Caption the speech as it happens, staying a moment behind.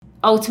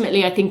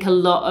ultimately, I think a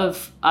lot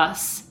of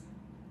us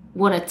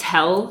want to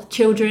tell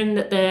children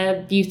that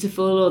they're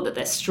beautiful or that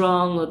they're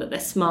strong or that they're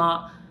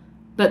smart.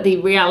 But the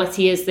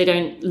reality is they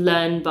don't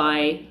learn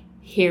by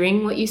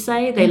hearing what you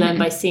say. They learn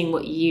by seeing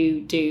what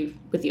you do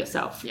with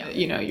yourself. Yeah,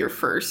 your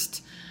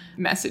first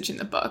message in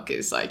the book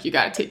is like, you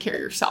got to take care of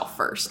yourself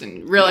first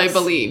and really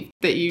believe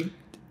that you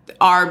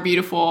are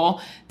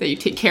beautiful, that you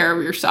take care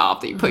of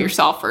yourself, that you put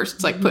yourself first.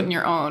 It's like putting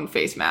your own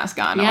face mask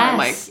on or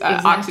like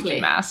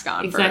oxygen mask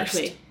on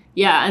first.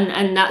 Yeah,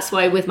 and that's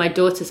why with my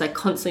daughters, I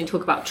constantly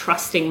talk about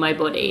trusting my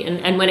body.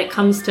 And when it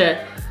comes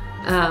to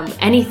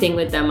anything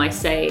with them, I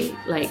say,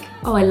 like,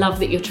 oh, I love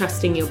that you're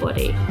trusting your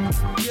body.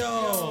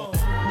 Yo.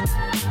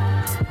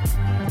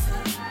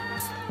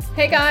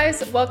 Hey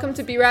guys, welcome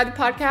to Be Rad the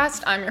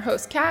podcast. I'm your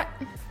host, Kat.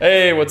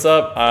 Hey, what's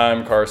up?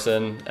 I'm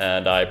Carson,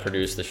 and I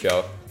produce the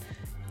show.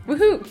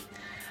 Woohoo!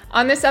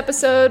 On this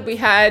episode, we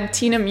had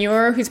Tina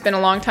Muir, who's been a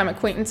longtime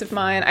acquaintance of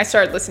mine. I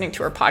started listening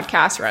to her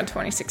podcast around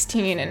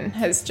 2016 and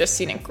has just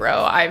seen it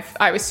grow.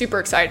 I was super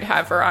excited to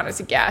have her on as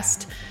a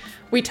guest.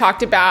 We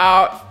talked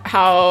about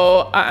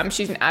how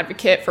she's an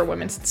advocate for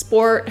women's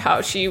sport,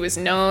 how she was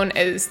known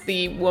as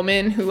the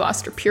woman who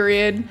lost her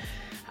period.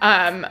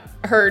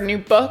 Her new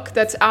book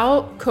that's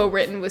out,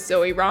 co-written with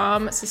Zoe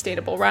Rom,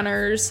 Sustainable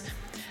Runners,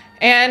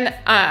 and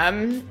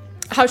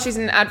how she's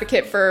an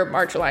advocate for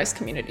marginalized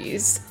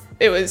communities.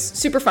 It was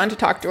super fun to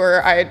talk to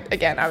her.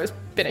 I was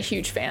been a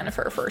huge fan of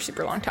her for a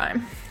super long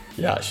time.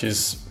 Yeah,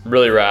 she's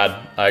really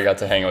rad. I got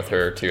to hang with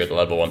her too at the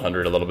Level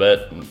 100 a little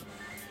bit. And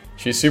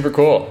she's super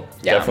cool.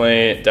 Yeah.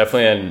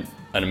 Definitely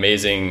an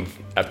amazing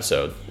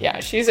episode. Yeah,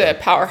 she's a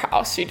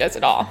powerhouse. She does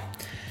it all.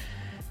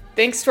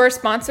 Thanks to our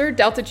sponsor,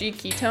 Delta G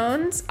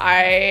Ketones.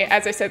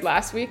 As I said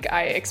last week,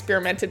 I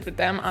experimented with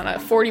them on a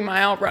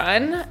 40-mile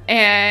run,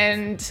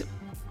 and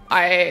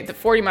the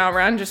 40-mile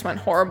run just went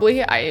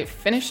horribly. I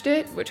finished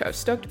it, which I was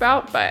stoked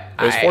about, but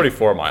it was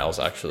 44 miles,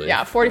 actually.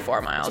 Yeah,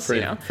 44 miles.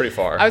 It's pretty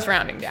far. I was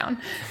rounding down.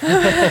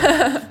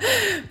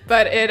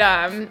 But it...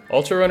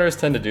 Ultra runners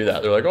tend to do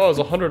that. They're like, oh, it was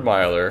a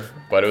 100-miler,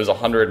 but it was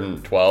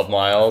 112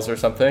 miles or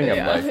something.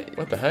 Yeah. I'm like,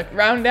 what the heck?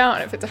 Round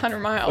down if it's 100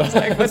 miles.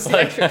 Like, what's the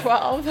extra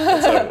 12?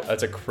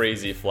 That's a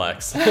crazy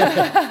flex.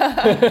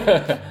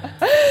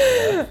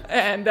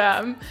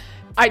 And...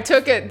 I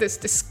took this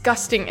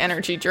disgusting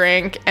energy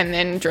drink and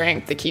then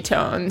drank the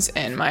ketones,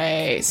 and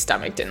my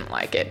stomach didn't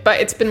like it.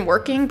 But it's been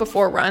working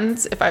before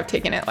runs if I've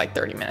taken it like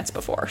 30 minutes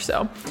before.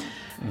 So,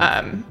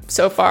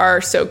 so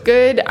far, so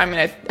good. I'm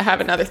going to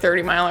have another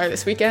 30-miler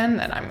this weekend,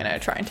 and I'm going to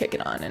try and take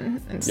it on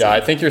and see. Yeah, I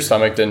think your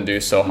stomach didn't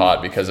do so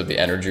hot because of the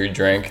energy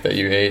drink that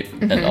you ate.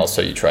 Mm-hmm. And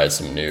also you tried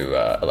some new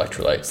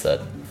electrolytes that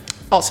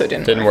also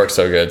didn't work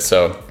so good.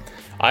 So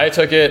I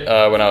took it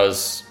when I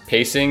was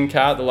pacing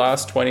Kat the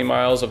last 20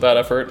 miles of that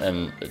effort,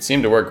 and it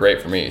seemed to work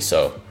great for me.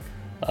 So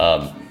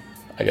I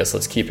guess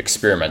let's keep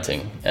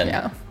experimenting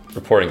and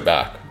reporting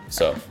back.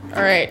 So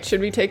all right, should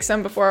we take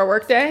some before our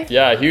work day?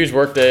 Yeah, huge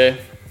work day.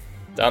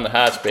 Down the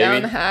hatch, baby.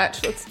 Down the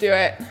hatch. Let's do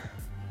it.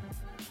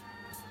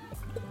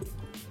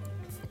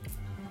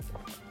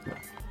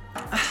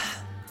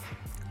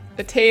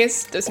 The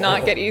taste does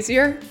not get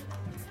easier,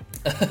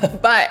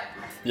 but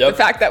the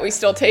fact that we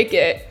still take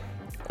it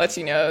lets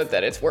you know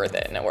that it's worth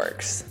it and it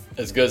works.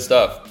 It's good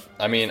stuff.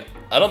 I mean,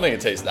 I don't think it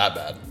tastes that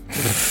bad.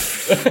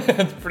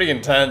 It's pretty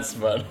intense,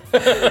 but...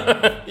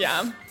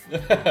 Yeah.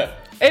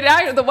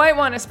 The white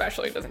one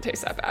especially doesn't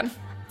taste that bad.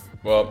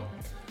 Well,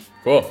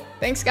 cool.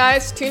 Thanks,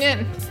 guys. Tune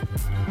in.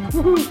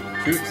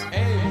 Shoots.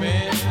 Hey,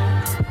 man.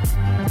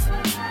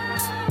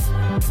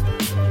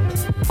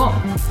 Cool.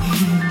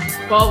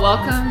 Well,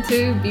 welcome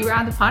to Be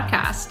Rad the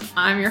podcast.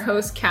 I'm your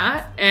host,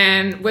 Kat,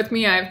 and with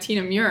me I have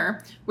Tina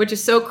Muir, which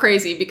is so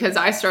crazy because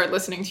I started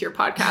listening to your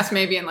podcast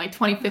maybe in like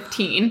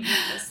 2015.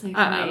 That's so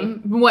funny.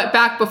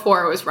 Back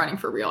before I was running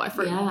for real. I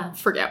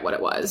forget what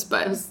it was,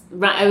 but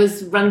it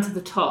was Run to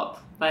the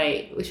Top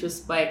which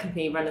was by a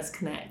company, Runners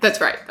Connect. That's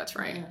right.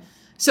 Yeah.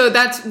 So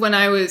that's when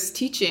I was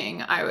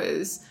teaching. I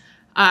was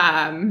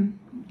had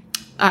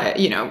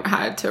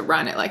to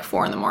run at like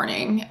 4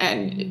 a.m,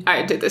 and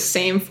I did the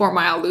same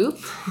 4-mile loop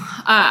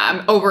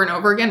over and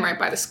over again right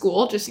by the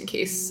school, just in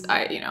case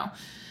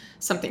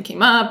something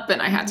came up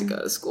and I had to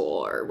go to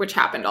school, which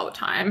happened all the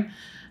time.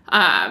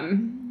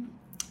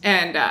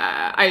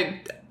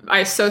 I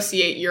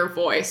associate your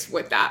voice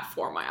with that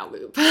 4-mile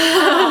loop.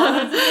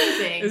 Oh, that's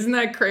amazing. Isn't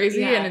that crazy?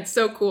 Yeah. And it's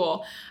so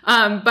cool.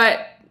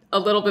 But a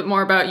little bit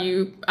more about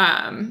you,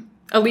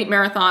 elite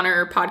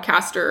marathoner,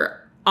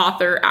 podcaster,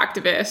 author,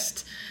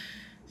 activist.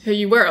 So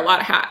you wear a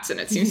lot of hats, and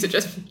it seems to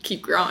just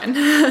keep growing.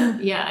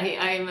 Yeah,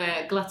 I'm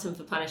a glutton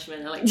for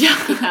punishment. I like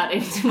to keep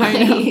adding to my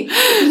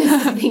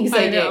list of things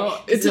I do.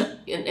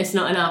 It's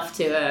not enough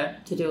to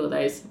do all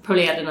those.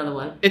 Probably add another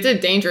one. It's a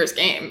dangerous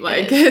game.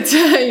 It's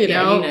you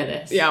know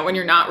this. Yeah, when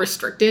you're not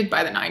restricted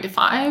by the 9 to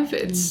 5,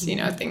 it's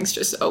things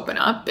just open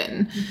up,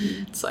 and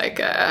it's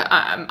like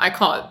I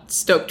call it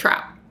stoke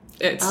trap.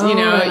 It's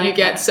you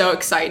get so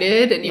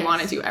excited and you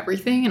want to do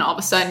everything, and all of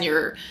a sudden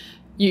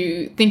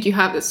you think you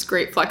have this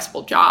great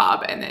flexible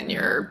job, and then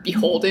you're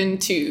beholden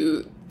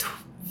to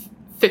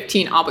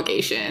 15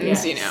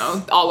 obligations,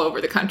 all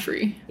over the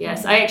country.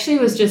 Yes, I actually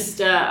was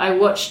just, I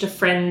watched a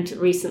friend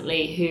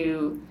recently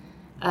who,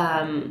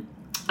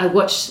 I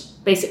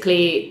watched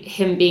basically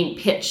him being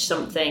pitched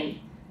something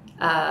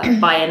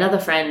by another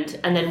friend,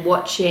 and then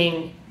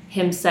watching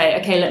him say,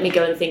 okay, let me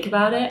go and think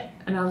about it.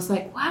 And I was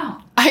like,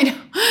 wow. I know.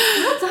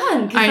 Well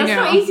done. Because that's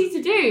not easy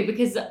to do,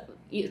 because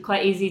it's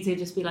quite easy to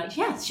just be like,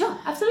 yeah, sure,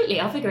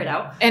 absolutely, I'll figure it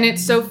out. And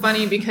it's so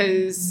funny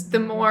because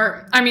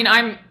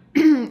I'm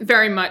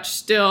very much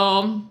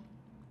still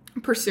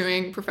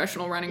pursuing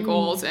professional running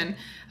goals. And,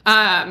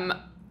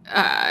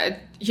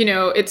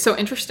 it's so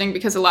interesting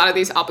because a lot of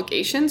these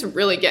obligations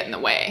really get in the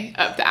way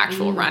of the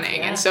actual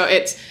running. Yeah. And so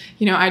it's,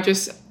 I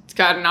just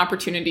got an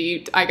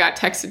opportunity. I got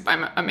texted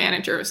by a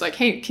manager. It was like,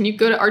 hey, can you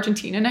go to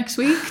Argentina next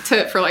week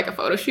for like a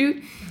photo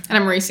shoot? And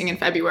I'm racing in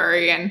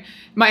February, and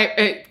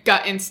my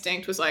gut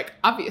instinct was like,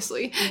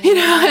 obviously,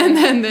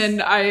 and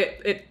then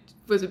it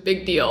was a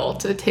big deal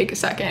to take a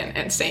second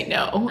and say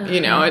no.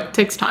 It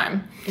takes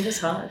time. It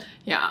is hard.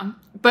 Yeah.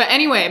 But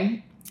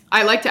anyway,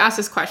 I like to ask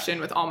this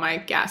question with all my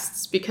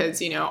guests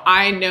because,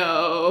 I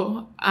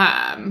know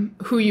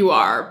who you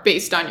are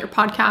based on your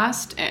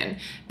podcast and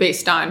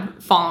based on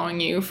following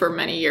you for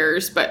many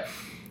years. But,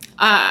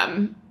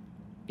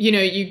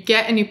 you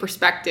get a new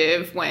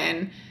perspective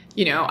when,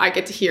 I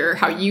get to hear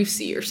how you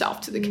see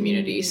yourself to the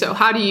community. So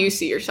how do you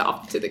see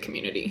yourself to the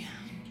community?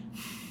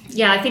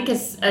 Yeah, I think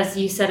as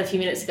you said a few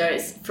minutes ago,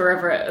 it's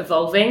forever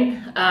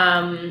evolving.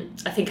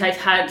 I think I've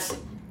had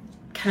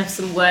kind of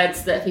some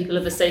words that people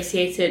have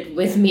associated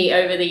with me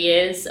over the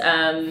years.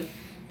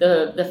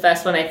 The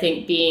first one, I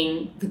think,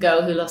 being the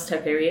girl who lost her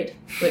period,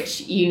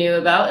 which you knew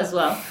about as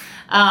well.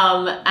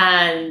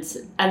 And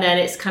then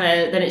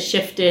it's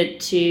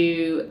shifted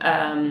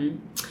to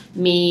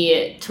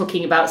me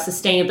talking about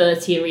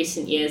sustainability in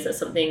recent years. That's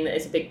something that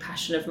is a big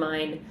passion of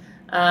mine.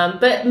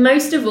 But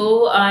most of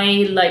all,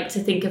 I like to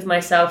think of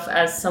myself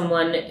as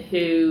someone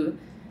who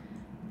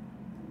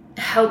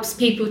helps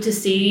people to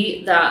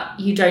see that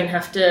you don't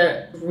have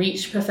to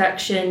reach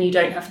perfection. You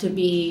don't have to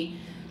be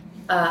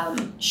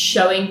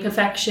showing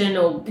perfection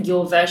or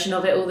your version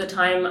of it all the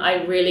time.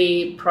 I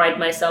really pride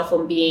myself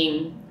on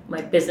being, my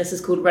business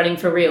is called Running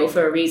for Real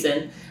for a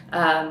reason.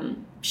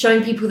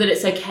 Showing people that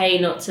it's okay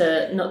not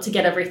to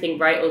get everything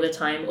right all the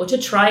time, or to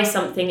try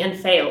something and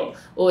fail,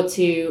 or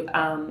to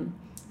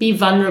be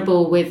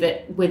vulnerable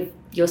with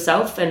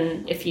yourself,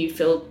 and if you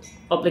feel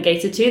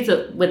obligated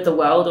to, with the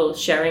world, or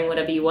sharing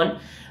whatever you want,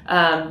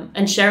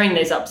 and sharing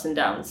those ups and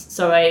downs.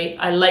 So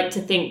I like to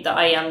think that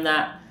I am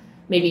that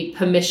maybe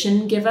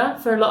permission giver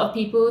for a lot of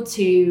people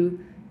to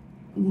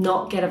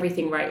not get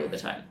everything right all the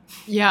time.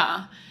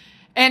 Yeah.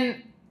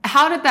 And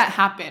how did that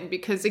happen?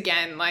 Because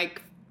again,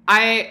 like,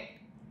 I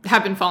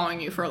have been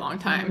following you for a long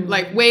time,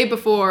 like way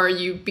before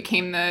you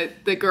became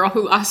the girl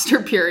who lost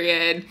her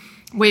period,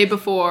 way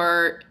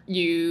before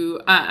you,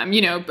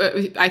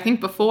 but I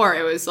think before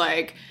it was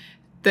like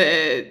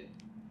the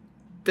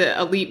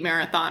elite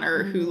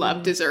marathoner who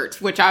loved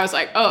desserts, which I was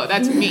like, oh,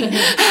 that's me.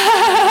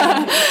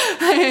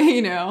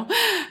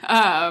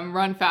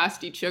 Run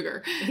fast, eat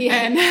sugar.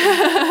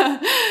 Yeah.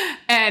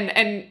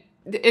 And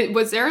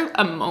was there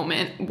a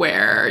moment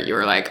where you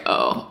were like,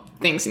 oh,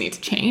 things need to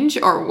change,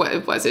 or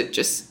was it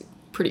just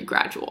pretty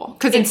gradual?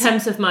 Because in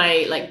terms of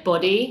my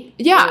body,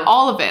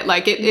 all of it,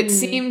 like it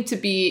seemed to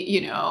be,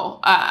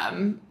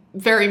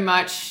 very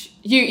much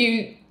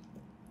you.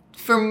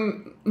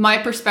 From my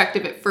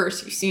perspective, at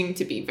first, you seemed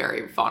to be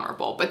very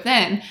vulnerable, but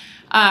then,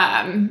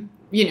 the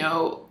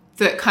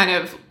kind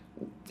of,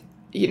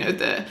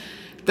 the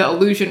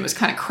illusion was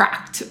kind of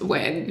cracked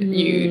when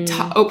you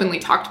openly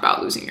talked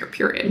about losing your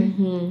period.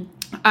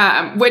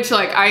 Which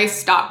I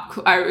stopped.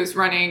 I was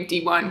running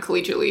D1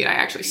 collegiately, and I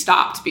actually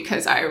stopped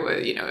because I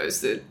was, it was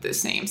the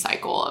same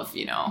cycle of,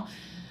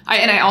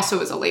 I also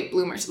was a late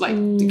bloomer, so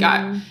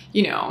got,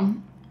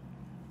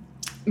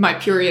 my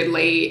period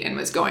late and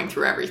was going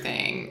through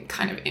everything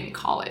kind of in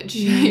college,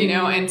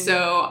 and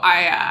so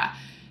I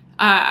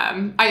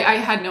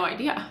had no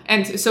idea.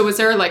 And so was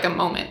there a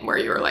moment where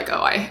you were like,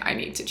 oh, I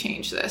need to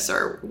change this,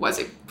 or was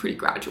it pretty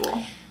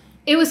gradual?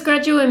 It was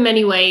gradual in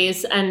many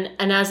ways. And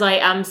as I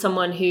am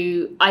someone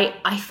who,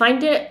 I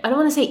find it, I don't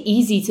want to say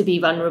easy to be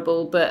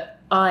vulnerable, but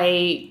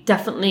it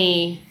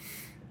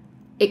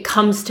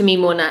comes to me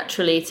more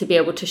naturally to be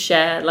able to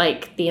share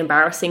the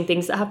embarrassing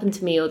things that happen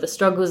to me, or the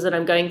struggles that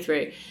I'm going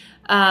through.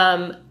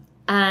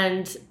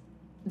 And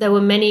there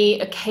were many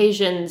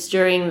occasions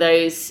during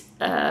those,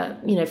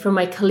 from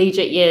my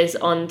collegiate years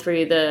on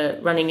through the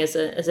running as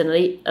an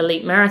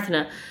elite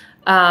marathoner,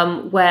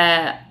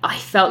 where I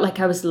felt like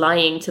I was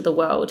lying to the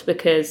world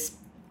because,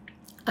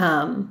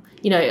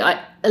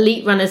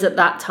 elite runners at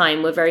that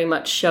time were very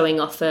much showing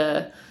off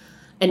an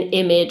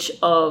image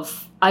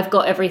of, I've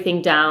got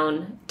everything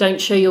down. Don't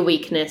show your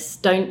weakness.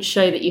 Don't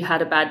show that you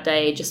had a bad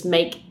day. Just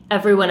make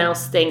everyone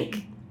else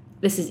think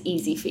this is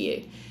easy for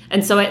you.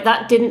 And so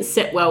that didn't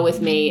sit well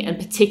with me, and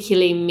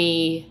particularly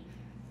me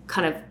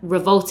kind of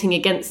revolting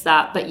against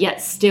that, but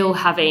yet still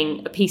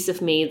having a piece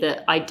of me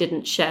that I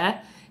didn't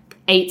share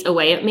ate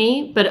away at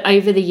me. But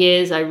over the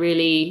years, I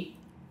really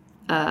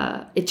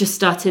it just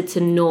started to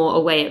gnaw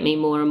away at me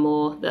more and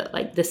more that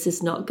like, this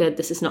is not good.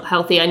 This is not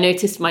healthy. I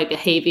noticed my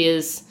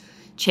behaviors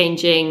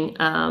changing.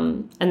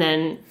 And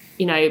then,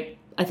 you know,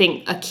 I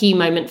think a key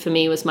moment for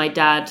me was my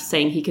dad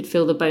saying he could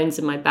feel the bones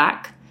in my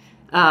back,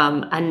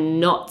 and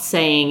not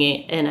saying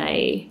it in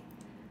a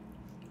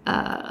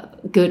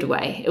good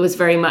way. It was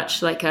very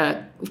much like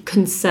a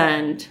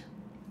concerned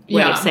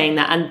way of saying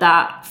that. And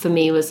that for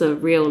me was a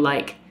real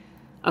like,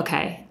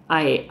 okay,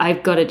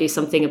 I've got to do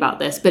something about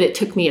this. But it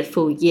took me a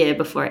full year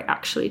before I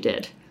actually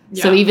did.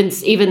 Yeah. So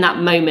even that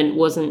moment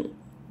wasn't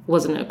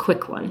a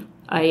quick one.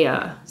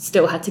 I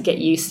still had to get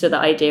used to the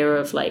idea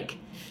of like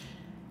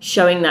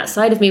showing that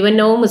side of me when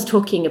no one was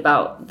talking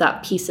about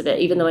that piece of it,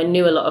 even though I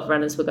knew a lot of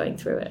runners were going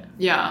through it.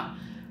 Yeah,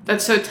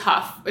 that's so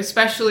tough,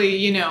 especially,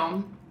 you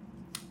know,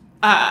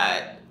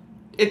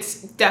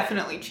 it's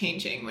definitely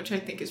changing, which I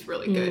think is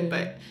really good,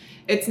 but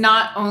it's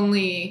not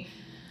only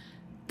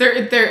there,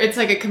 it's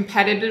like a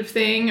competitive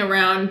thing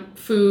around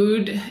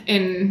food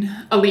in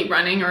elite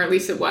running, or at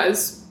least it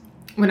was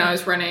when I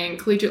was running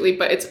collegiately,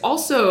 but it's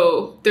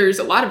also, there's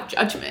a lot of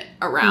judgment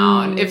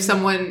around if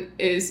someone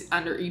is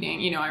under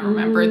eating. You know, I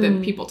remember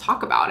that people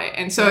talk about it.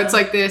 And so it's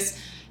like this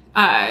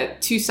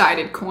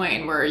two-sided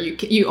coin where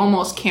you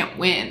almost can't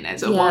win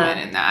as a woman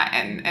in that.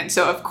 And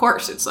so of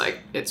course it's like,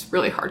 it's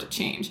really hard to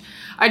change.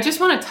 I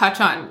just want to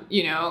touch on,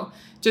 you know,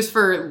 just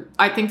for,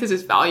 I think this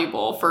is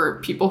valuable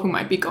for people who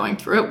might be going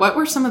through it. What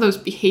were some of those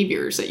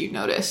behaviors that you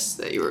noticed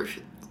that you were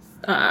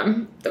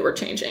that were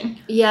changing?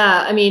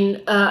 Yeah, I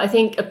mean, I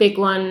think a big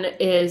one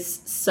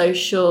is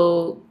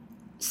social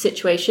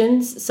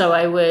situations. So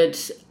I would,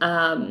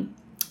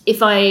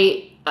 if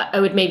I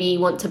would maybe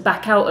want to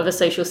back out of a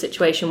social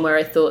situation where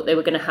I thought they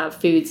were going to have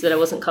foods that I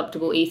wasn't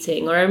comfortable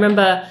eating. Or I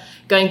remember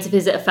going to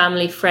visit a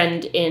family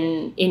friend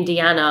in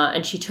Indiana,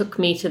 and she took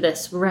me to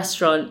this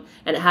restaurant,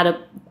 and it had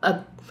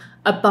a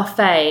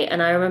buffet.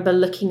 And I remember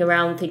looking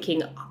around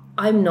thinking,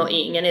 I'm not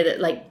eating any of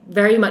that, like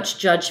very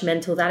much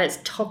judgmental. That is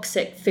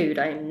toxic food.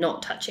 I am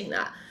not touching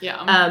that.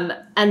 Yeah.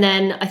 And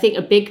then I think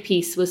a big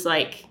piece was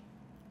like,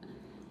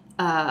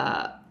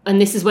 and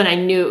this is when I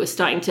knew it was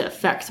starting to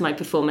affect my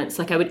performance.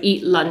 Like I would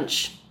eat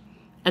lunch,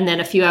 and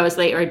then a few hours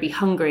later I'd be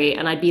hungry,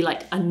 and I'd be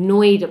like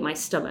annoyed at my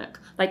stomach.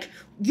 Like,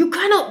 you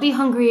cannot be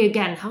hungry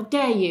again. How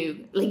dare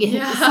you? Like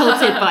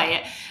insulted by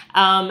it.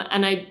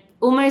 And I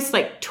almost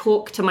like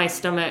talk to my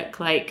stomach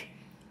like,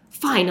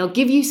 fine, I'll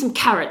give you some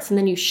carrots and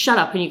then you shut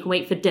up and you can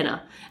wait for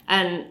dinner.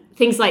 And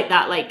things like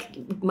that,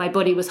 like my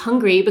body was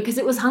hungry because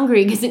it was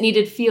hungry because it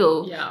needed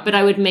fuel, but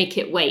I would make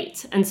it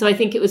wait. And so I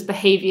think it was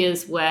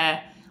behaviors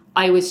where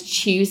I was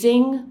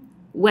choosing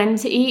when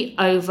to eat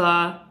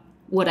over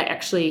what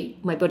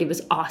my body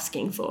was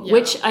asking for,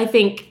 which I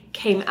think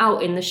came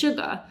out in the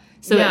sugar.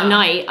 So at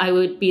night I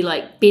would be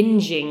like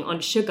binging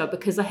on sugar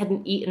because I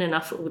hadn't eaten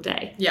enough all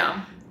day.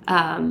 Yeah.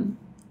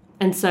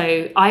 And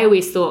so I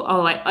always thought,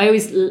 I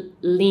always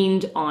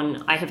leaned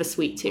on, I have a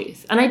sweet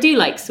tooth. And I do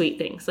like sweet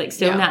things, like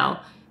still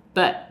now.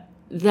 But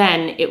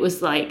then it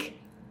was like,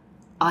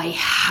 I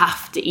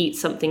have to eat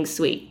something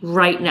sweet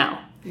right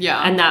now. Yeah.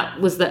 And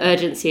that was the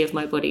urgency of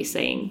my body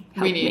saying,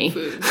 help me. We need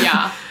food.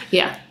 Yeah.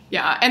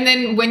 Yeah. And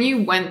then when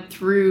you went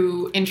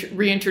through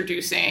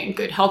reintroducing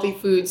good, healthy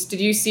foods,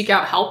 did you seek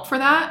out help for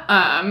that?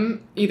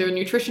 Either a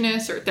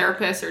nutritionist or a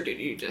therapist, or did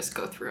you just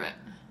go through it?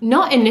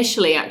 Not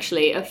initially,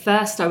 actually. At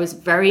first, I was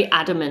very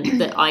adamant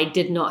that I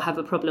did not have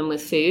a problem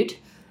with food.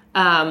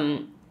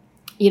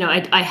 You know,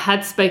 I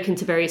had spoken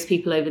to various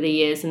people over the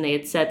years, and they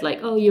had said, like,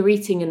 oh, you're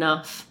eating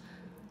enough.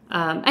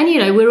 And, you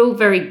know, we're all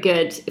very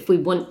good, if we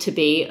want to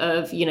be,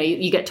 of, you know,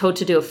 you get told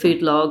to do a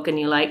food log, and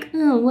you're like,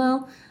 oh,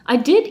 well, I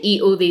did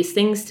eat all these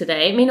things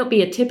today. It may not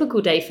be a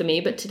typical day for me,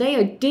 but today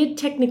I did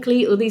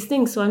technically eat all these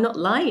things, so I'm not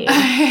lying.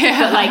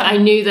 But, like, I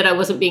knew that I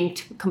wasn't being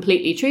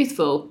completely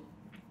truthful.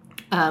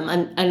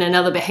 And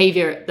another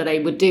behavior that I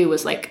would do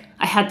was like,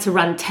 I had to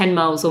run 10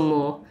 miles or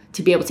more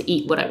to be able to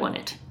eat what I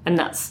wanted. And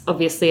that's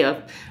obviously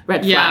a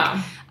red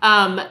flag.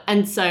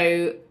 And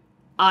so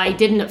I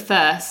didn't at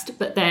first,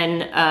 but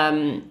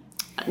then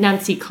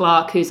Nancy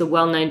Clark, who's a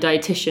well-known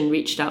dietitian,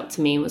 reached out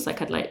to me and was like,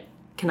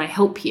 can I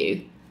help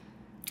you?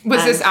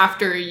 Was this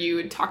after you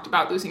had talked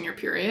about losing your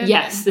period?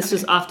 Yes, this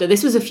was after.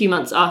 This was a few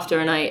months after,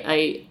 and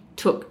I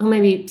took, or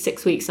maybe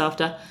 6 weeks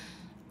after.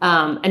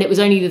 And it was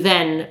only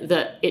then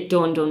that it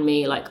dawned on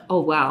me, like,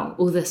 oh, wow,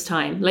 all this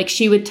time. Like,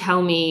 she would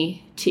tell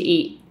me to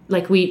eat,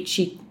 like,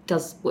 she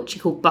does what she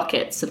called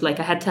buckets of, like,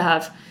 I had to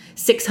have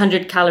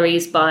 600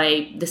 calories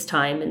by this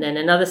time, and then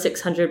another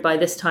 600 by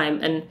this time.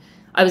 And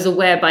I was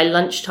aware by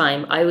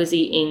lunchtime I was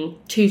eating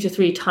 2 to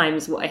 3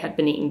 times what I had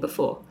been eating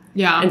before.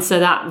 Yeah. And so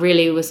that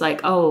really was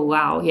like, oh,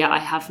 wow, yeah, I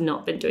have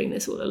not been doing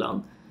this all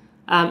along.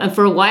 And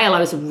for a while I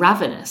was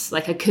ravenous.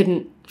 Like, I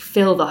couldn't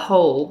fill the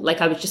hole.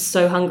 Like, I was just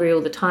so hungry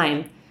all the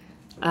time.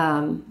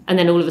 And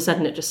then all of a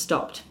sudden it just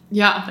stopped.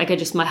 Yeah.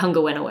 Like my hunger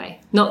went away.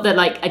 Not that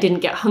like I didn't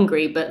get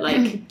hungry, but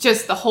like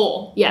just the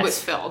hole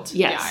was filled.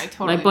 Yes. Yeah, I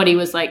totally. My body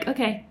was like,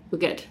 okay, we're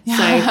good. So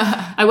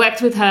I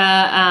worked with her.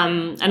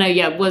 And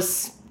I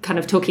was kind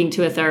of talking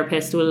to a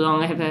therapist all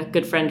along. I have a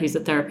good friend who's a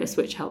therapist,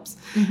 which helps.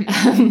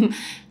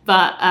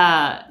 But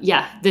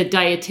the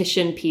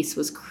dietitian piece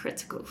was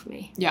critical for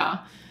me. Yeah.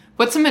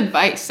 What's some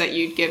advice that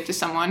you'd give to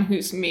someone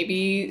who's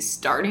maybe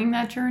starting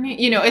that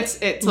journey? You know,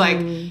 it's like,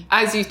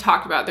 as you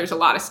talked about, there's a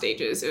lot of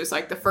stages. It was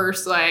like the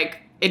first,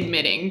 like,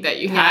 admitting that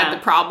you had the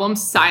problem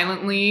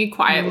silently,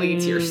 quietly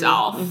to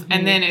yourself.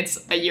 And then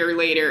it's a year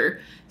later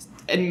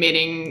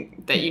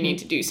admitting that you need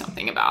to do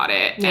something about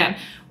it. Yeah. And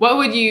what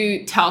would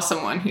you tell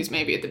someone who's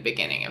maybe at the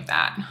beginning of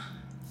that?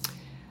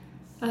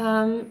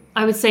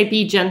 I would say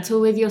be gentle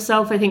with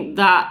yourself. I think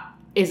that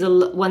is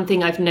one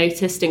thing I've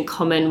noticed in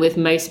common with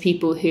most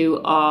people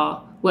who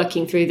are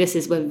working through this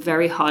is we're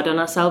very hard on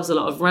ourselves. A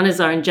lot of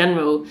runners are in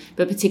general,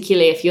 but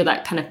particularly if you're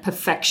that kind of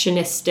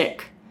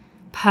perfectionistic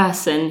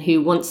person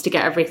who wants to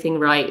get everything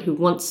right, who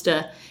wants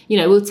to,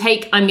 will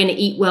take, I'm going to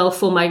eat well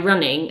for my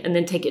running and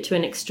then take it to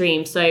an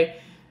extreme. So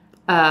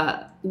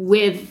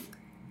with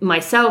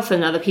myself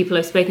and other people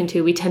I've spoken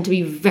to, we tend to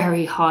be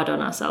very hard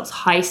on ourselves,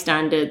 high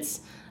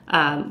standards,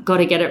 got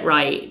to get it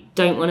right,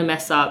 don't want to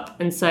mess up.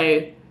 And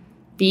so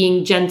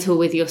being gentle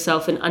with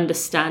yourself and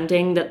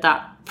understanding that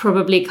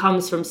probably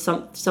comes from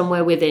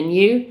somewhere within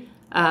you,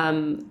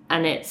 and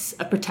it's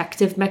a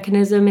protective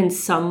mechanism in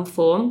some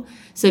form.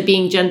 So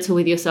being gentle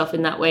with yourself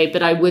in that way.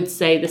 But I would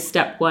say the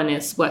step one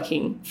is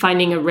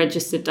finding a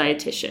registered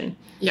dietitian.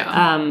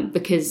 Yeah.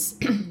 Because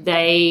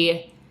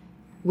they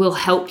will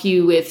help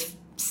you with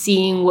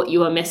seeing what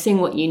you are missing,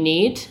 what you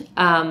need.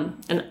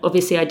 And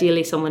obviously,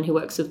 ideally, someone who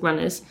works with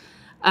runners.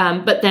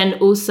 But then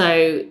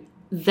also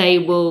they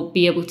will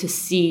be able to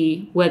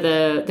see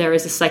whether there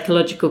is a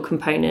psychological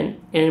component,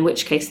 in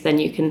which case then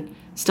you can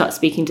start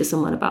speaking to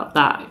someone about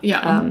that.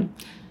 Yeah.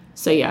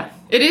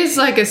 It is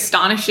like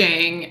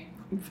astonishing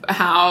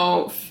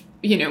how,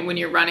 when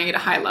you're running at a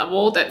high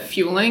level, that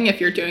fueling, if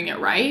you're doing it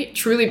right,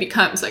 truly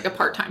becomes like a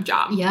part-time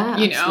job. Yeah,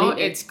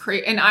 absolutely. It's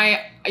crazy. And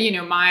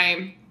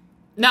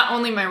not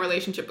only my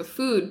relationship with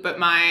food, but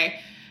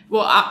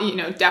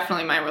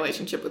definitely my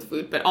relationship with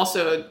food, but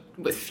also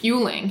with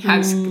fueling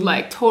has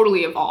like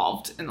totally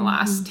evolved in the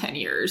last 10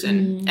 years.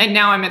 And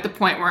now I'm at the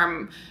point where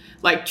I'm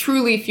like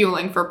truly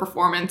fueling for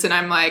performance. And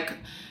I'm like,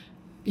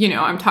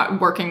 I'm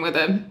working with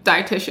a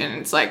dietitian,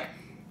 and it's like,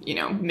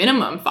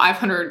 minimum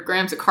 500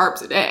 grams of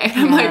carbs a day. And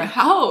I'm like,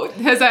 how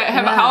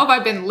have I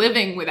been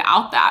living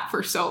without that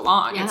for so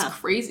long? Yeah. It's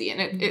crazy.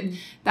 And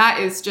that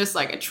is just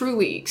like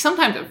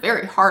sometimes a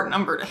very hard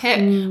number to hit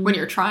when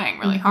you're trying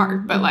really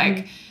hard. But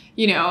like,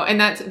 and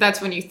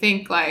that's when you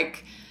think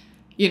like,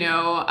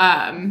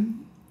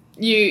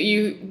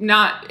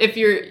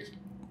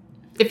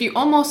 if you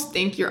almost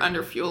think you're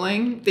under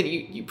fueling, then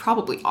you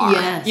probably are.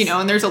 Yes.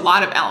 And there's a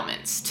lot of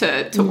elements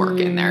to work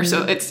in there.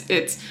 So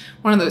it's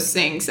one of those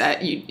things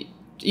that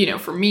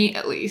for me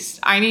at least,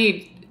 I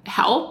need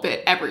help at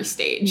every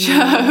stage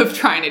of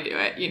trying to do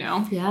it,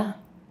 Yeah.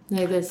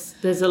 No,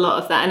 there's a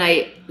lot of that.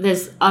 And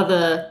there's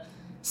other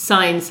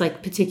signs,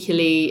 like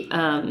particularly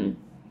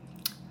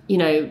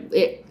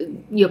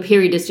your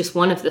period is just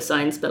one of the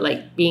signs, but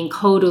like being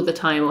cold all the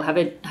time or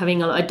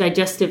having a lot of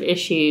digestive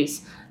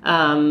issues.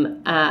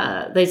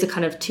 Those are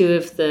kind of two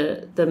of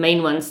the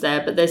main ones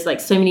there, but there's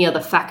like so many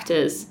other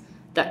factors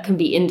that can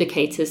be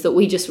indicators that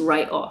we just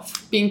write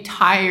off. Being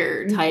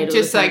tired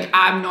just like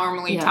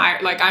abnormally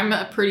tired. Like I'm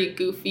a pretty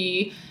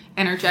goofy,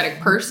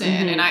 energetic person,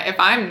 and if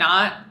I'm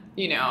not,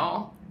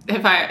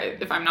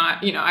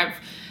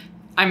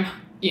 I'm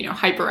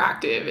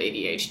hyperactive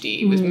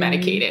ADHD, was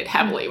medicated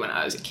heavily when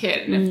I was a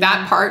kid. And if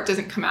that part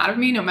doesn't come out of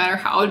me, no matter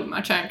how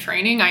much I'm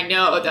training, I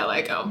know that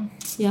like,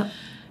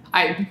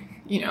 I,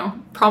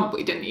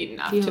 probably didn't eat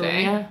enough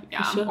today.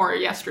 Sure. Or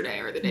yesterday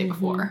or the day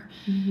before.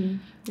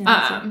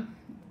 Yeah,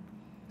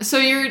 so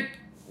your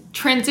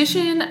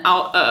transition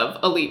out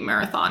of elite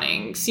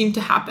marathoning seemed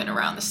to happen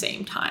around the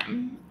same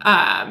time.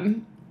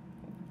 And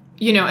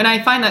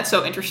I find that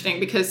so interesting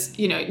because,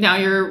 now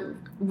you're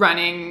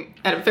running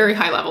at a very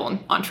high level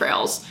on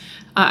trails.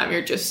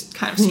 You're just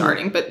kind of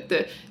starting, but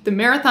the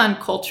marathon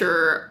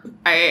culture,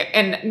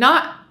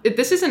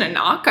 this isn't a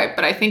knock,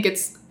 but I think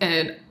it's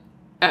an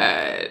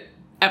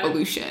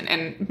evolution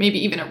and maybe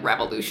even a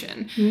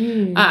revolution,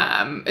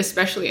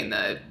 especially in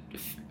the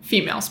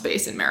female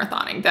space in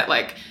marathoning, that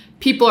like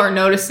people are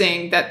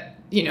noticing that,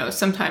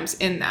 sometimes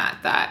in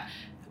that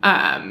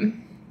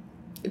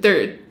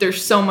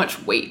there's so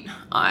much weight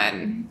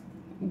on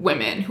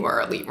women who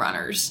are elite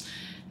runners.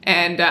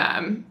 And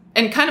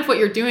kind of what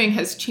you're doing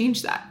has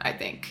changed that, I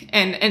think.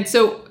 And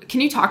so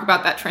can you talk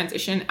about that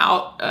transition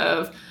out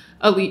of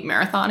elite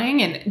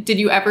marathoning? And did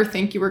you ever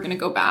think you were going to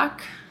go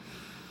back?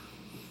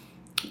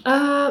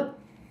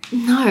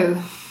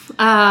 No.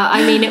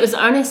 I mean, it was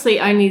honestly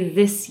only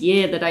this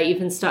year that I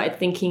even started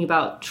thinking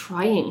about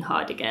trying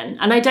hard again.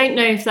 And I don't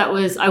know if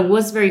I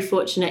was very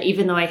fortunate,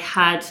 even though I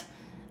had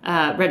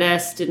red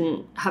S,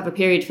 didn't have a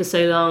period for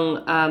so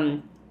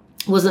long,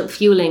 wasn't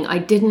fueling, I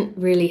didn't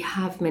really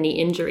have many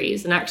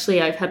injuries. And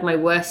actually I've had my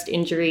worst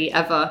injury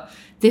ever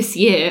this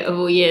year of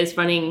all years,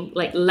 running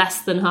like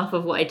less than half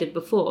of what I did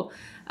before.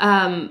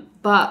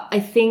 But I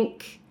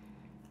think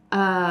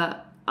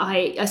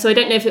I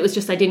don't know if it was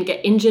just I didn't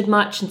get injured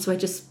much, and so I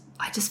just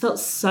felt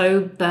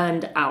so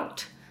burned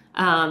out.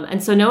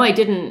 And so no, I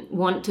didn't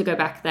want to go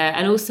back there.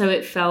 And also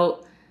it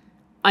felt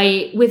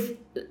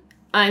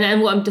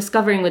and what I'm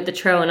discovering with the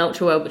trail and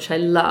ultra world, which I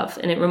love,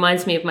 and it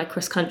reminds me of my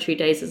cross country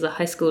days as a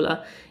high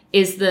schooler,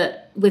 is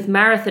that with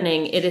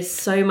marathoning, it is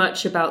so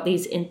much about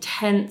these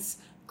intense,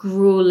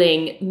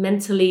 grueling,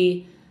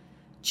 mentally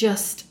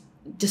just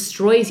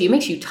destroys you,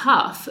 makes you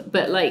tough,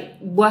 but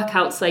like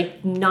workouts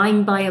like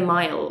 9 by a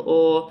mile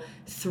or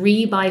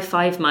 3 by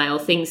 5 mile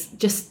things,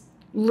 just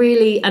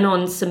really, and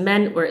on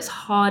cement where it's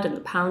hard and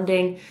the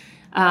pounding,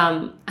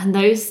 and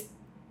those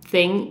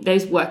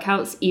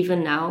workouts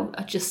even now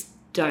are just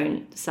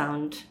don't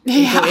sound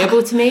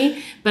enjoyable to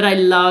me. But I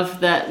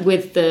love that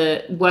with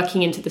the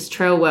working into this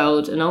trail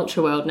world and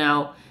ultra world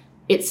now,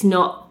 it's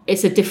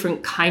a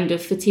different kind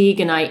of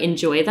fatigue, and I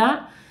enjoy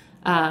that.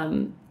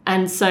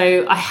 And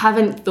so I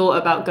haven't thought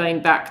about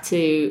going back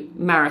to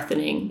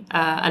marathoning.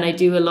 And I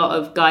do a lot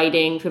of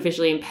guiding for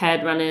visually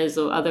impaired runners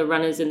or other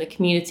runners in the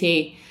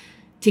community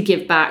to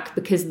give back,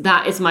 because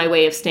that is my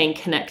way of staying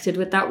connected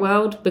with that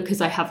world,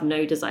 because I have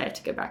no desire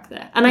to go back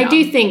there. And I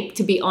do think,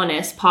 to be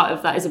honest, part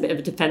of that is a bit of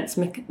a defense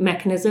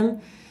mechanism,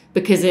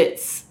 because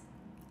it's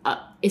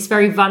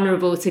very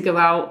vulnerable to go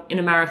out in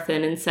a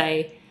marathon and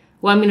say,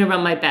 well, I'm going to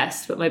run my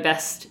best, but my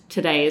best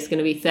today is going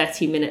to be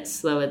 30 minutes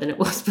slower than it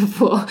was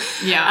before.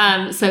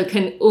 Yeah. So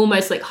can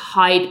almost like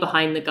hide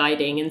behind the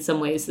guiding in some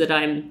ways that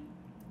I'm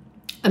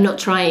not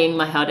trying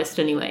my hardest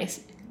anyways.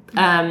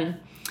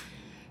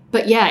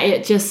 But yeah,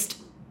 it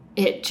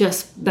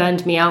just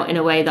burned me out in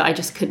a way that I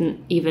just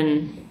couldn't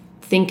even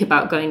think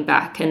about going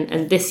back.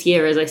 And this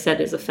year, as I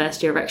said, is the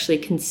first year I've actually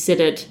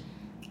considered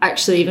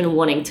even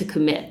wanting to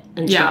commit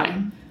and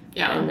try.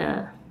 Yeah.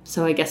 And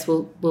so I guess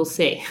we'll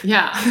see.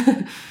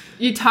 Yeah.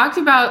 You talked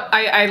about,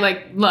 I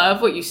like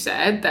love what you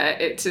said,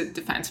 that it's a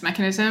defense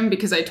mechanism,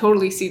 because I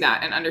totally see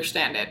that and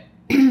understand it.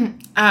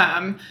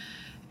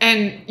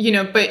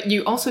 And, but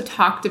you also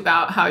talked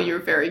about how you're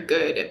very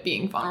good at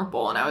being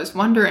vulnerable. And I was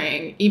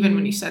wondering, even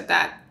when you said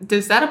that,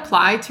 does that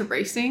apply to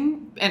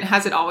racing? And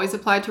has it always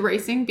applied to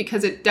racing?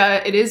 Because it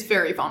is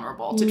very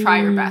vulnerable to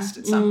try your best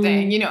at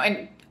something,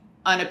 and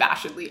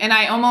unabashedly. And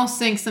I almost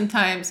think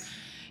sometimes,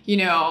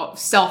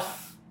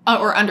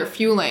 or under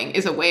fueling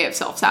is a way of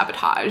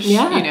self-sabotage,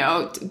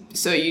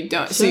 so you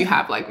don't, so you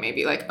have like,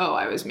 maybe like, oh,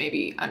 I was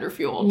maybe under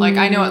fueled. Like,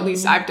 I know at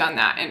least I've done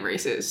that in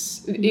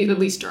races, at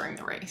least during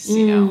the race,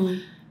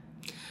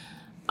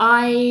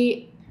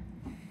 I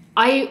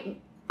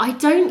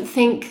can't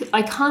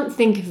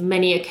think of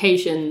many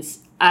occasions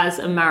as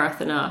a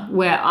marathoner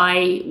where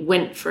I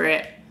went for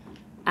it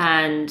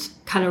and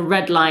kind of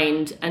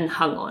redlined and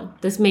hung on.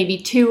 There's maybe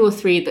 2 or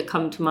 3 that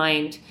come to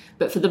mind,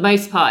 but for the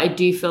most part, I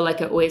do feel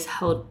like I always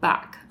held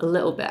back a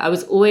little bit. I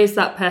was always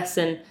that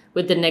person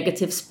with the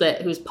negative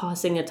split who was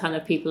passing a ton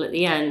of people at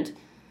the end.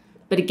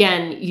 But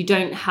again, you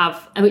don't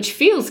have, which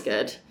feels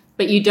good,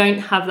 but you don't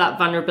have that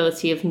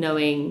vulnerability of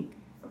knowing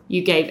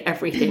you gave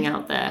everything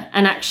out there.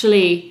 And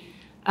actually,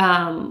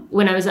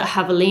 when I was at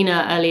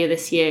Javelina earlier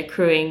this year,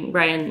 crewing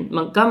Ryan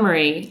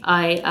Montgomery,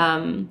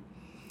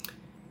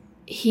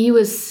 he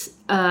was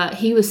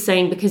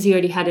saying, because he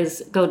already had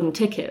his golden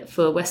ticket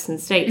for Western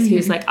States, he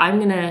was like, I'm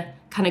going to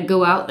kind of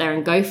go out there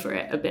and go for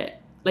it a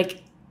bit.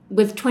 Like,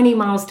 with 20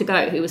 miles to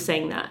go, he was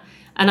saying that.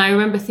 And I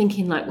remember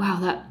thinking like,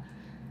 wow,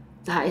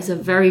 that is a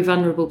very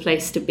vulnerable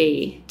place to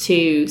be,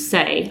 to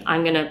say,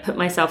 I'm going to put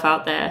myself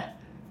out there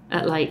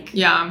at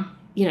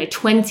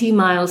 20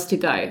 miles to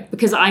go,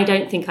 because I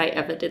don't think I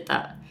ever did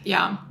that.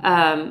 Yeah.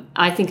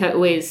 I think I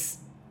always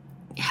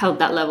held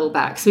that level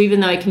back. So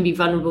even though I can be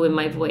vulnerable in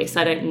my voice,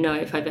 I don't know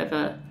if I've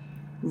ever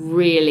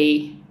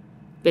really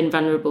been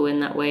vulnerable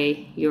in that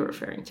way you're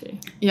referring to.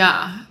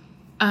 Yeah.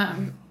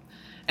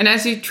 And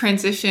as you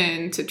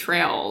transition to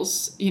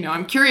trails,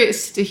 I'm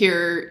curious to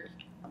hear,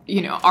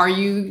 are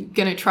you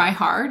going to try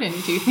hard? And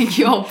do you think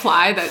you'll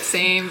apply that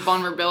same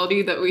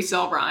vulnerability that we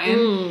saw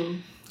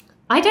Ryan?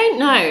 I don't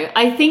know.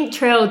 I think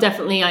trail,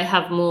 definitely I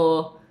have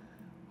more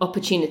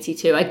opportunity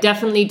to. I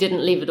definitely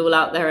didn't leave it all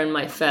out there in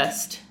my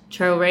first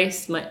trail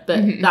race, but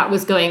that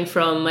was going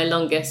from my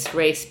longest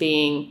race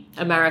being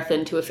a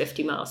marathon to a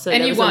 50 miles. So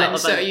and you won,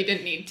 so you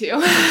didn't need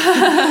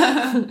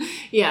to.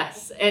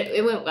 Yes,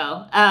 it went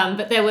well.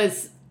 But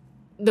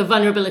the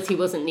vulnerability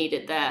wasn't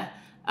needed there.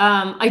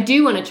 I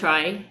do want to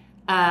try.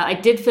 I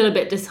did feel a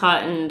bit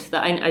disheartened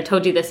that I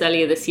told you this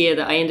earlier this year,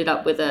 that I ended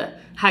up with a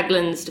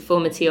Haglund's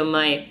deformity on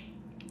my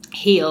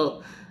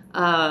heel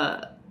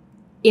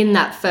in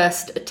that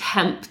first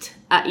attempt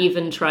at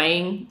even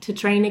trying to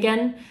train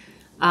again.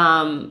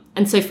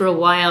 And so for a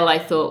while I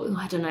thought,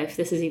 I don't know if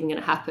this is even going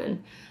to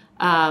happen.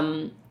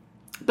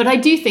 But I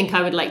do think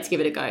I would like to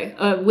give it a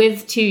go.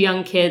 With 2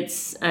 young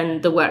kids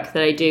and the work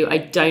that I do, I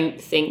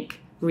don't think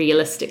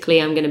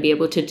realistically I'm going to be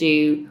able to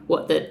do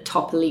what the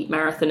top elite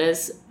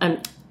marathoners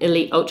and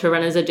elite ultra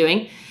runners are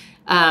doing.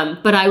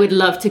 But I would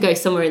love to go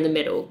somewhere in the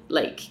middle.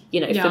 Like,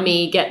 for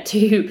me, get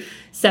to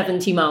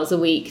 70 miles a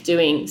week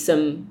doing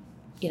some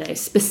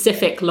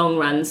specific long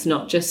runs,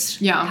 not just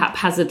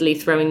haphazardly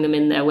throwing them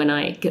in there when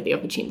I get the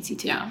opportunity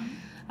to. Yeah.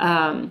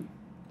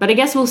 But I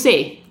guess we'll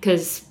see,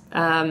 because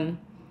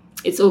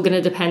it's all going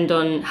to depend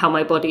on how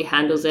my body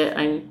handles it.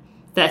 I'm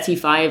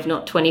 35,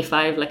 not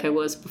 25 like I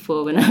was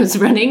before when I was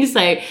running. So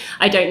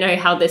I don't know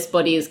how this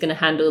body is going to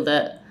handle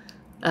the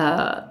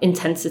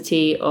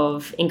intensity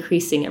of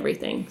increasing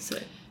everything. So.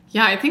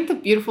 Yeah, I think the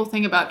beautiful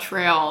thing about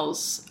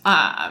trails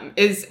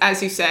is,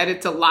 as you said,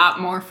 it's a lot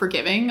more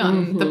forgiving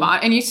on the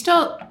body. And you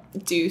still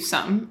do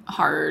some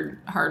hard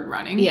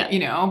running,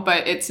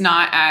 but it's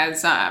not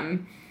as,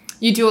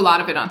 you do a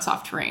lot of it on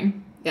soft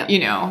terrain,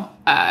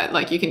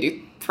 like you can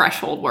do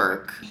threshold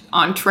work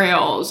on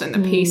trails and the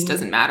pace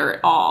doesn't matter at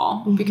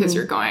all because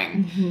you're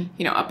going,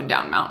 up and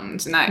down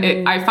mountains. And that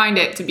I find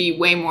it to be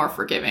way more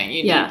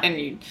forgiving. And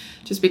you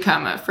just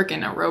become a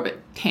freaking aerobic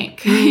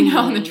tank,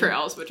 on the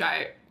trails, which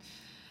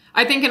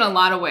I think in a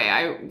lot of way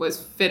I was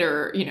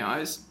fitter, I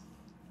was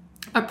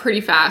a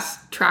pretty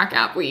fast track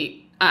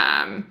athlete.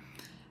 And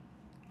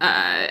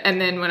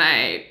then when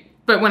I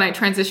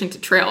transitioned to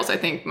trails, I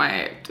think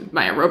my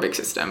aerobic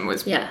system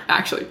was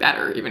actually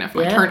better, even if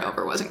my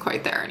turnover wasn't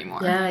quite there anymore.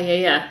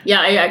 Yeah,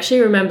 I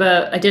actually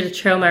remember I did a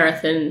trail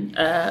marathon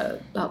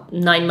about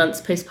 9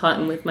 months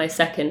postpartum with my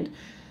second,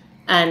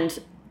 and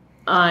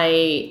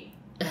I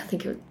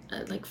think it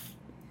was like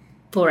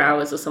 4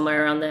 hours or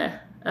somewhere around there.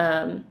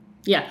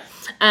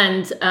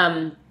 And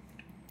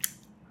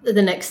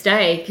the next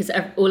day, because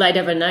all I'd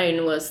ever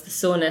known was the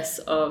soreness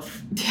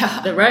of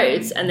the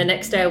roads, and the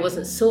next day I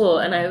wasn't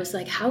sore, and I was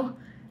like, how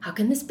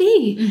can this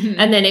be?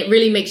 And then it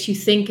really makes you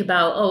think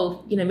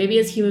about, maybe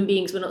as human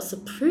beings we're not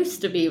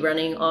supposed to be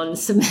running on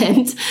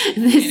cement.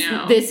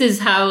 This is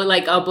how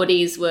like our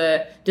bodies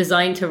were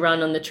designed to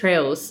run on the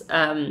trails,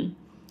 or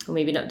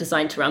maybe not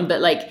designed to run,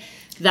 but like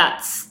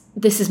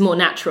this is more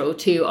natural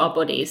to our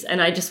bodies.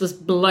 And I just was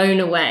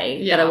blown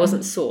away that I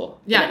wasn't sore.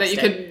 Yeah, that you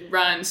could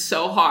run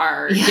so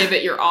hard, give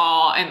it your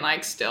all, and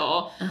like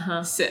still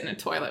sit in a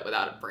toilet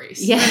without a brace.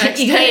 Yeah,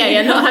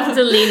 not have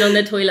to lean on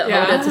the toilet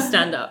holder to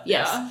stand up.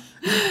 Yes.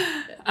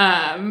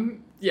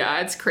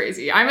 Yeah, it's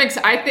crazy.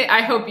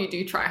 I hope you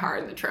do try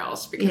hard in the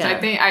trails, because I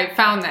think I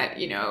found that,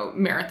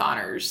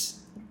 marathoners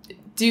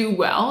do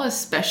well,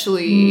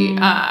 especially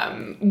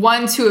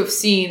ones who have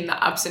seen the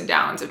ups and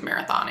downs of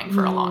marathoning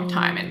for a long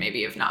time and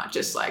maybe have not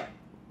just like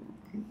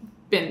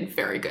been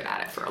very good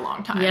at it for a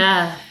long time.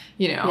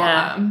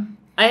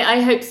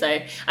 I hope so.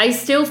 I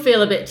still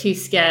feel a bit too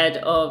scared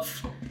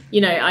of,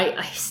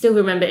 I still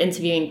remember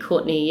interviewing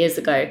Courtney years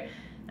ago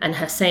and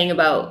her saying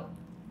about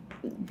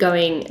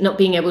not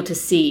being able to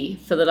see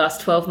for the last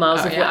 12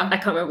 miles of I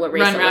can't remember what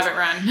race it was.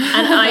 Run.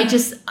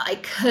 And I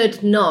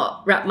could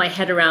not wrap my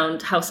head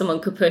around how someone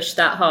could push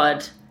that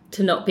hard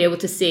to not be able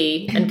to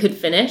see and could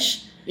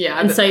finish.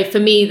 And so for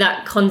me,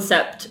 that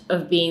concept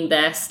of being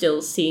there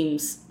still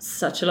seems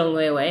such a long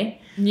way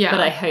away. Yeah. But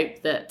I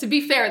hope that... To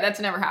be fair,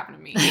 that's never happened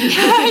to me.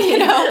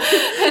 And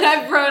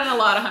I've run a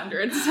lot of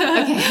hundreds.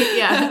 Okay,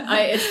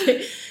 yeah.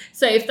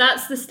 So if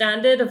that's the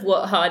standard of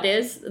what hard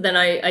is, then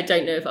I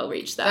don't know if I'll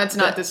reach that. That's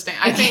not the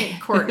standard. I think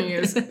Courtney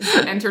has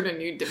entered a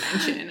new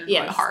dimension in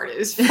what hard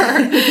is for,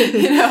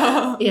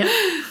 Yeah.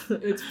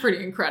 It's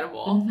pretty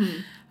incredible.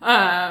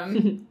 I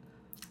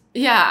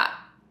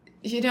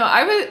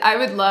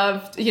would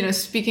love,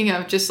 speaking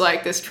of just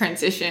like this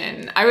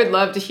transition, I would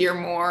love to hear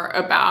more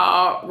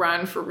about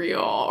Run for Real,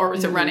 or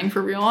was it Running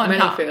for Real?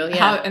 And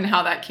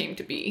how that came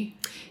to be.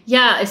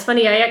 Yeah, it's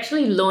funny. I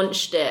actually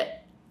launched it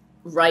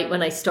right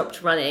when I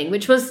stopped running,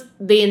 which was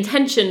the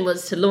intention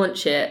was to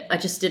launch it. I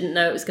just didn't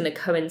know it was going to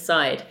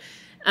coincide.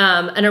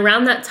 And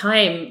around that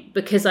time,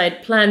 because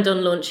I'd planned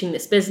on launching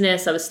this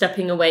business, I was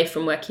stepping away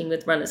from working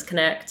with Runners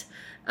Connect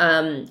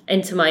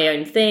into my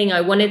own thing. I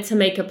wanted to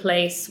make a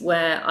place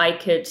where I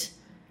could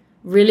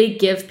really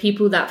give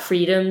people that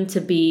freedom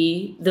to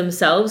be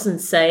themselves and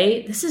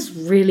say, this is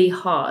really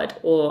hard,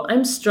 or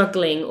I'm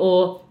struggling,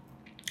 or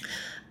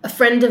a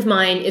friend of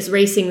mine is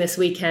racing this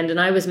weekend and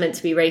I was meant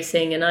to be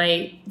racing and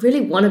I really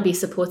want to be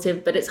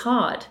supportive, but it's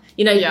hard.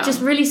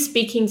 Just really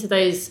speaking to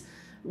those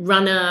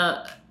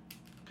runner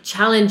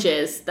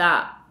challenges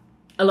that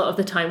a lot of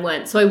the time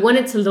weren't. So I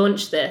wanted to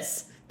launch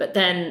this, but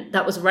then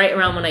that was right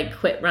around when I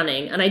quit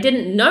running, and I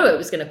didn't know I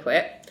was going to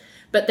quit.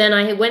 But then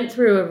I went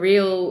through a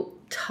real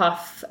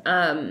tough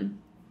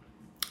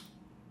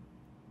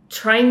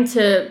trying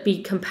to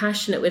be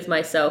compassionate with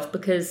myself,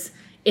 because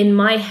in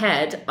my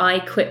head, I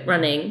quit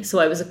running, so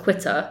I was a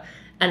quitter,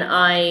 and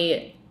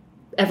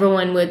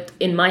everyone would,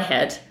 in my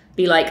head,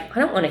 be like, I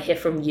don't want to hear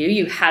from you,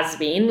 you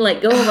has-been,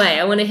 like, go away,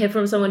 I want to hear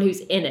from someone who's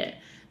in it.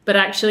 But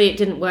actually, it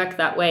didn't work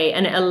that way,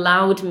 and it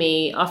allowed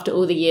me, after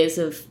all the years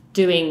of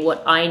doing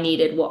what I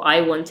needed, what I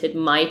wanted,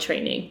 my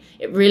training,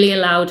 it really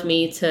allowed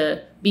me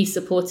to be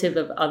supportive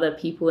of other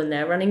people in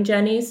their running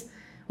journeys,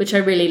 which I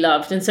really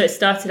loved. And so it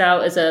started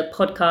out as a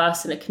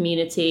podcast and a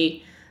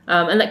community.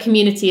 And that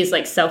community is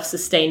like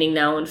self-sustaining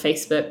now on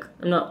Facebook.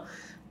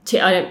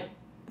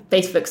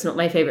 Facebook's not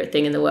my favorite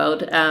thing in the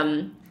world.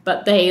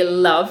 but they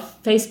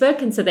love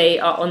Facebook, and so they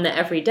are on there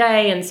every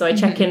day, and so I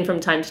check in from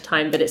time to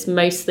time, but it's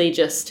mostly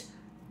just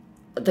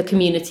the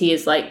community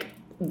is like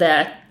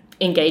they're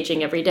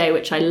engaging every day,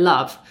 which I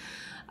love.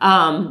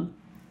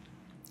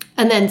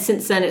 And then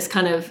since then it's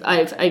kind of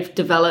I've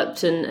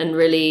developed and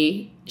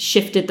really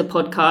shifted the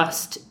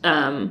podcast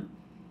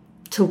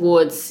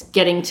towards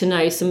getting to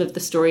know some of the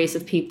stories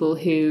of people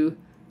who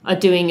are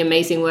doing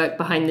amazing work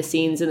behind the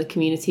scenes in the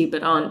community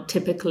but aren't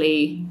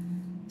typically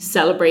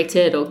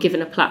celebrated or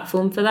given a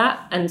platform for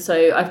that. And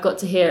so I've got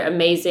to hear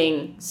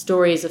amazing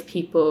stories of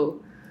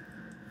people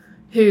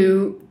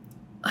who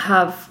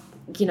have,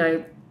 you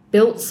know,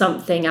 built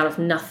something out of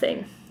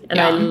nothing. And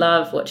I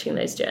love watching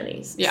those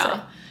journeys. Yeah. So,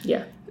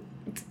 yeah.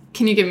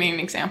 Can you give me an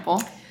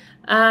example?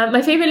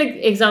 My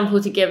favorite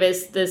example to give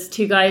is there's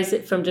two guys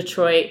from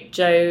Detroit,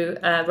 Joe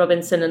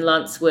Robinson and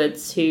Lance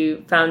Woods,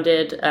 who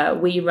founded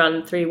We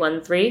Run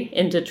 313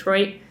 in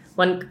Detroit.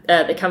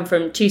 They come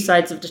from two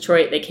sides of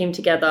Detroit. They came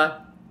together,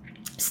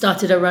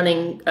 started a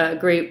running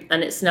group,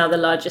 and it's now the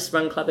largest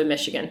run club in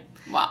Michigan.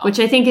 Wow. Which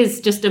I think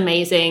is just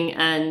amazing.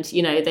 And,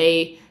 you know,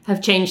 they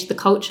have changed the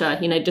culture.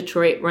 You know,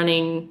 Detroit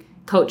running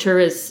culture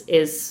is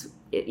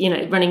you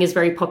know, running is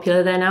very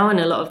popular there now, and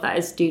a lot of that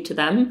is due to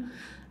them.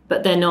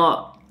 But they're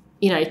not,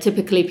 you know,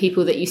 typically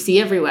people that you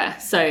see everywhere.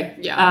 So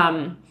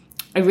I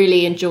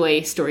really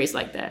enjoy stories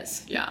like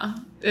this. Yeah.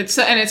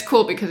 It's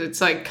cool because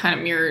it's like kind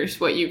of mirrors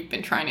what you've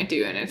been trying to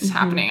do, and it's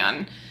happening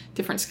on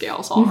different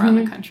scales all around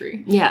the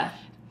country. Yeah.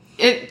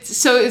 You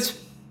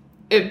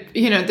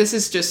know, this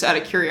is just out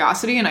of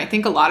curiosity, and I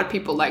think a lot of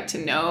people like to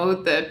know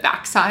the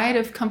backside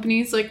of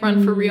companies like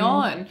Run for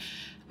Real, and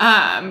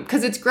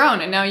because it's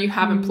grown and now you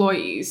have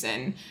employees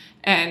and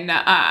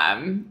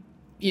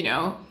you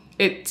know,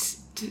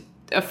 it's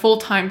a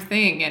full-time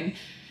thing. And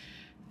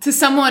to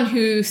someone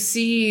who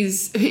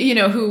sees, you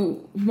know,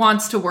 who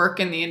wants to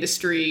work in the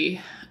industry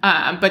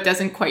but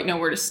doesn't quite know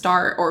where to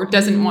start, or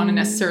doesn't want to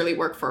necessarily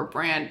work for a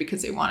brand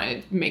because they want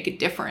to make a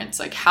difference,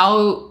 like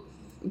how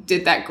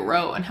did that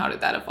grow and how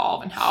did that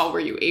evolve, and how were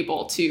you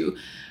able to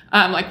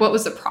like what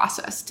was the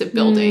process to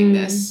building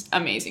this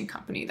amazing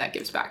company that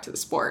gives back to the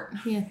sport?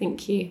 Yeah,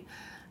 thank you.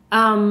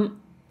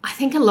 I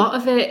think a lot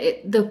of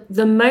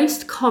the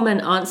most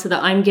common answer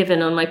that I'm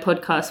given on my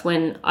podcast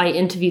when I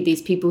interview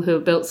these people who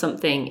have built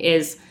something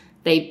is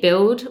they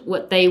build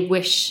what they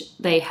wish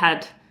they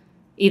had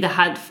either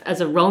had as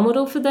a role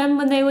model for them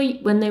when they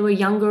were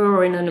younger,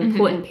 or in an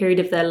important period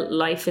of their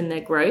life in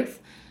their growth.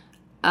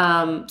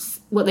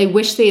 What they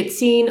wish they had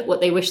seen,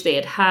 what they wish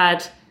they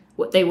had,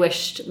 what they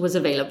wished was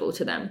available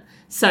to them.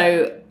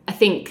 So I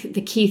think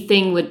the key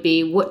thing would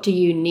be, what do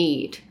you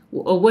need?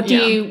 Or what do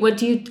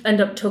you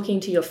end up talking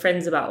to your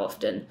friends about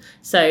often?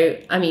 So,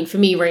 I mean, for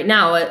me right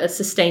now, a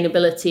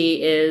sustainability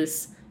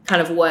is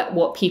kind of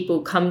what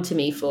people come to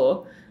me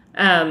for.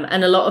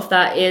 And a lot of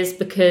that is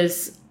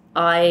because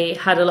I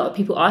had a lot of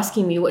people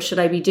asking me, what should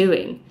I be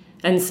doing?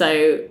 And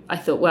so I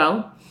thought,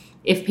 well,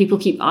 if people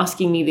keep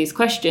asking me these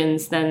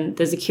questions, then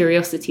there's a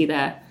curiosity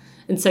there.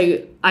 And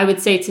so I would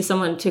say to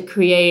someone to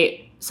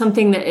create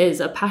something that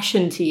is a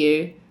passion to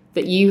you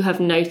that you have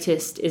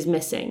noticed is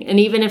missing. And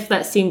even if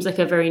that seems like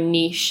a very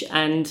niche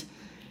and,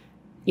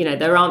 you know,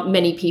 there aren't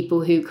many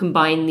people who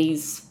combine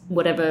these,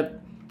 whatever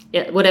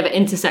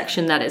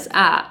intersection that is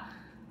at,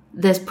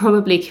 there's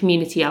probably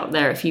community out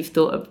there if you've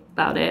thought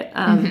about it.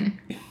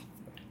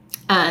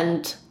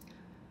 And,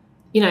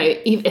 you know,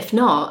 if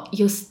not,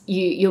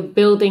 you're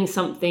building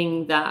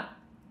something that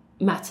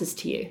matters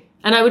to you.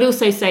 And I would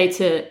also say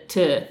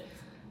to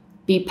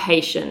be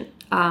patient.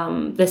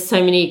 There's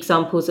so many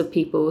examples of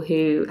people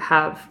who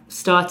have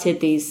started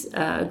these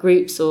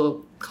groups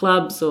or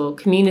clubs or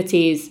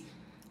communities,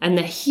 and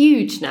they're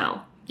huge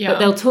now. Yeah. But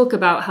they'll talk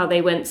about how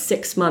they went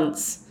 6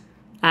 months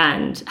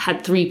and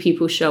had 3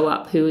 people show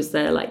up who was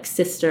their like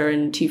sister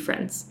and 2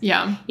 friends.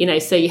 Yeah. You know,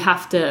 so you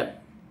have to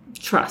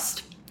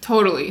trust.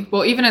 Totally.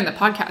 Well, even in the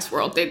podcast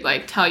world, they'd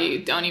like tell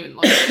you don't even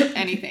look at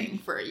anything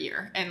for a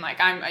year. And like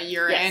I'm a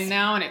year in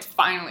now, and it's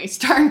finally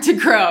starting to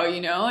grow, you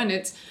know, and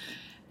it's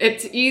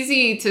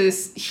easy to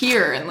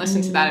hear and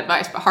listen to that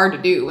advice, but hard to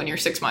do when you're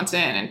 6 months in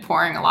and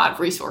pouring a lot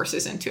of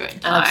resources into it,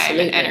 and time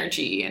and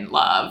energy and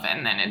love.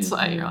 And then it's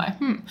like, you're like,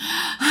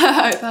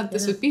 I thought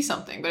this would be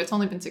something, but it's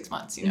only been 6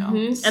 months, you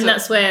know? So, and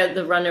that's where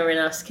the runner in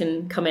us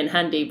can come in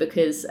handy,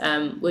 because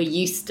we're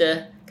used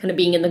to kind of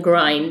being in the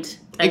grind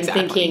and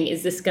thinking,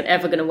 is this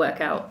ever going to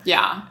work out?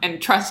 Yeah.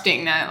 And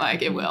trusting that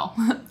like it will.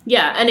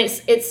 Yeah. And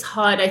it's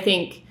hard. I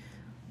think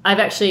I've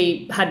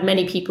actually had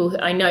many people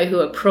I know who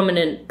are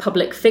prominent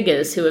public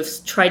figures who have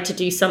tried to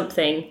do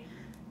something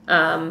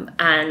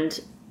and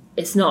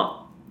it's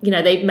not, you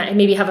know, they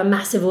maybe have a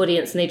massive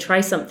audience and they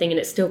try something and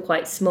it's still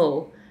quite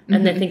small.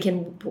 And they're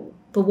thinking,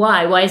 but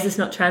why? Why is this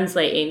not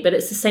translating? But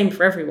it's the same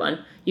for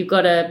everyone. You've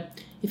got to,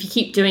 if you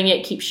keep doing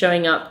it, keep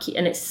showing up,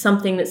 and it's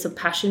something that's a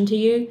passion to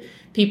you,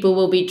 people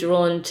will be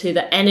drawn to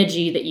the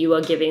energy that you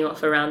are giving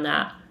off around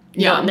that.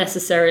 Not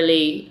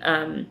necessarily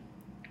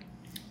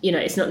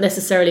it's not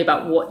necessarily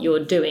about what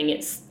you're doing.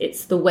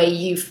 It's the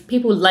way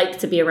people like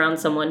to be around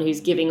someone who's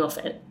giving off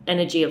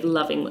energy of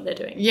loving what they're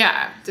doing.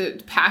 Yeah,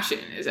 the passion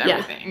is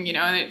everything,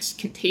 and it's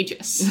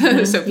contagious.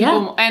 So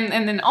people,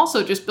 and then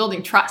also just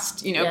building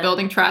trust,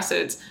 building trust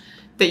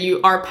that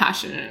you are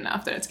passionate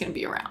enough that it's going to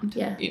be around,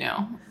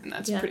 and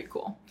that's pretty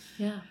cool.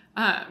 Yeah.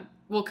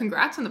 Well,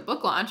 congrats on the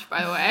book launch,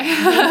 by the way.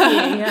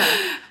 Thank you. Yeah.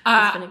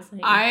 It's been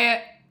exciting.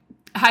 I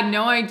had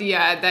no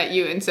idea that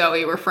you and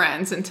Zoe were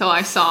friends until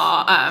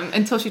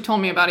until she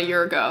told me about a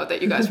year ago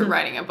that you guys were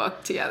writing a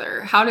book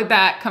together. How did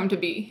that come to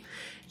be?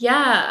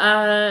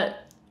 Yeah,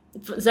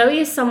 Zoe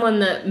is someone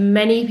that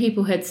many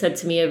people had said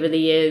to me over the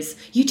years,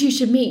 you two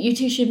should meet, you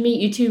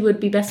two would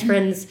be best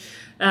friends.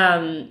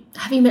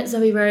 Have you met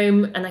Zoe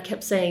Rome? And I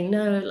kept saying,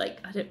 no,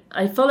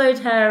 I followed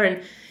her,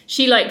 and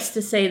she likes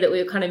to say that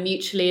we were kind of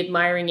mutually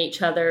admiring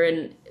each other,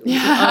 and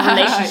our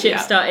relationship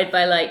started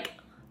by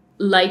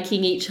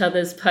liking each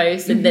other's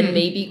posts and then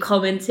maybe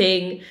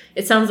commenting.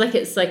 It sounds like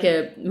it's like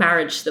a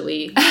marriage that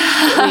we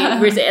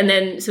and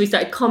then so we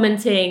started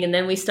commenting, and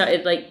then we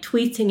started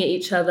tweeting at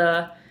each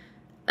other,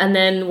 and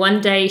then one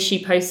day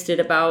she posted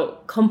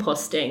about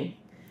composting,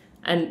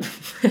 and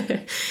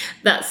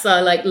that's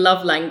our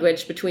love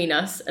language between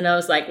us, and I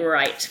was like,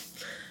 right,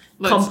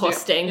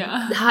 composting.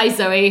 Hi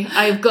Zoe,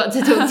 I've got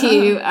to talk to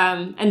you.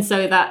 And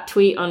so that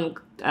tweet on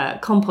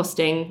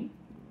composting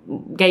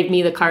gave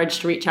me the courage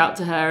to reach out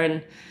to her,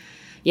 and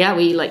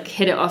we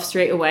hit it off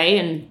straight away.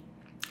 And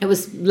it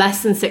was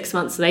less than 6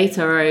 months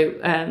later, I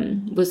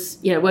was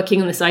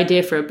working on this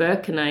idea for a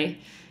book, and I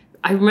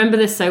remember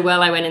this so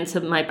well. I went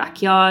into my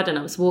backyard and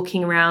I was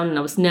walking around and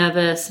I was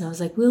nervous, and I was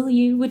like, would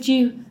you want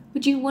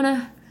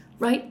to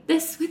write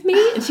this with me?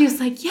 And she was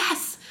like,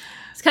 yes.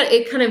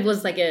 It kind of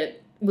was like a,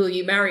 will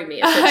you marry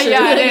me?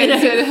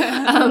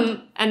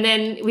 And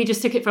then we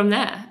just took it from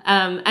there.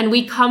 And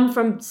we come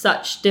from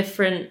such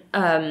different,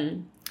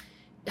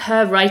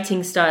 her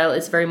writing style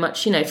is very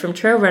much, from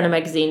Trail Runner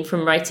magazine,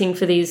 from writing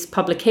for these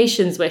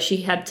publications where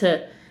she had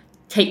to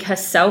take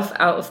herself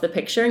out of the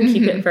picture and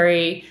keep it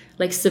very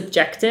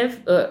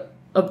subjective or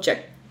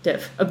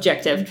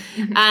objective.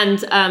 And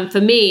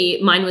for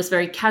me, mine was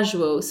very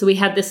casual. So we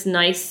had this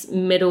nice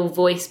middle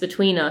voice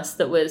between us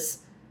that was,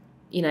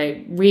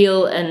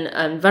 real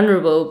and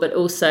vulnerable, but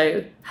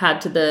also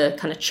had the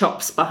kind of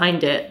chops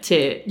behind it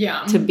to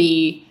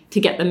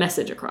get the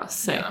message across.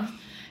 So,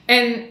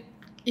 and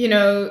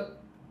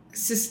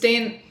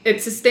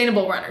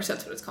sustainable runners,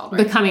 that's what it's called,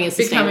 right? Becoming a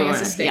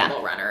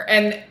sustainable runner.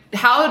 And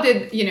how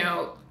did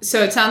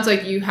so it sounds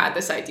like you had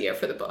this idea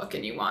for the book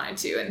and you wanted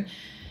to, and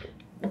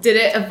did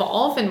it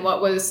evolve, and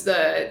what was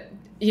the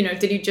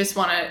did you just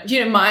want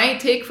to, my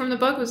take from the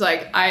book was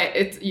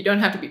you don't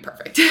have to be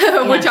perfect,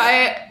 which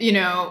I,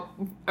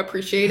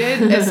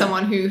 appreciated as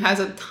someone who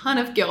has a ton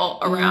of guilt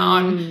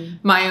around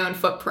my own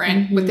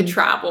footprint with the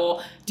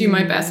travel, do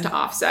my best to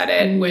offset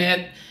it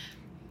with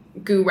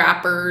goo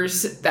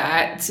wrappers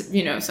that,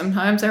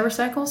 sometimes I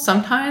recycle,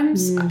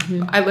 sometimes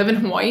I live in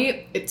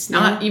Hawaii. It's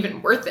not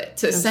even worth it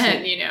to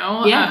send,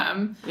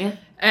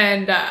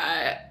 And,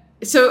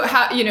 so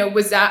how,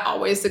 was that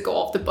always the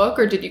goal of the book,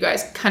 or did you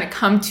guys kind of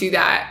come to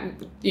that,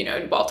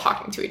 while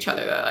talking to each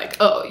other, that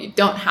you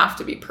don't have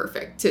to be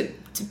perfect to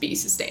be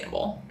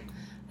sustainable?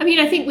 I mean,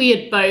 I think we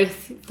had both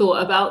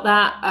thought about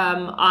that.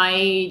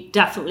 I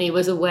definitely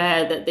was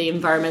aware that the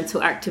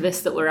environmental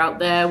activists that were out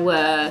there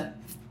were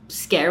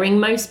scaring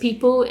most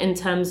people in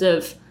terms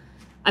of,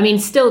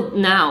 still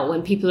now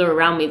when people are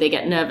around me, they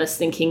get nervous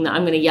thinking that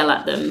I'm going to yell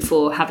at them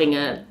for having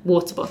a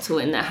water bottle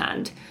in their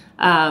hand.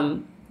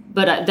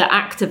 But the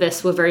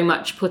activists were very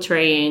much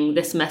portraying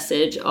this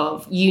message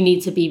of, you need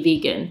to be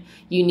vegan,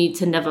 you need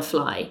to never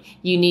fly,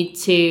 you need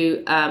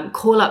to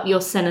call up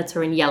your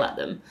senator and yell at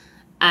them.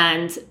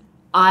 And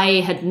I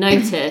had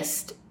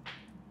noticed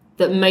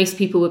that most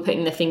people were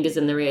putting their fingers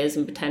in their ears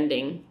and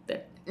pretending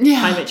that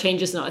climate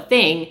change is not a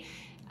thing.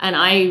 And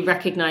I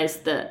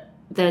recognized that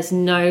there's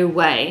no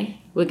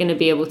way we're going to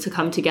be able to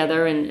come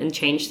together and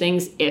change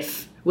things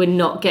if we're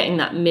not getting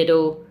that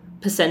middle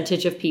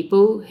percentage of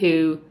people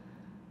who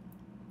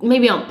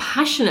maybe aren't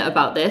passionate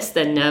about this.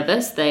 They're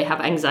nervous, they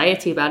have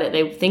anxiety about it,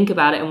 they think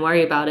about it and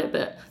worry about it,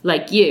 but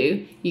like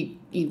you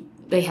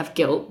they have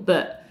guilt.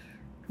 But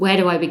where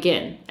do I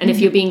begin? And if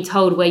you're being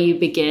told where you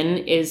begin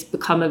is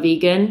become a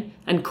vegan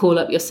and call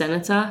up your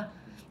senator,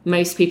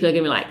 most people are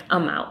gonna be like,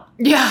 I'm out.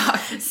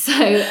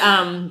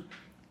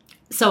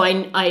 So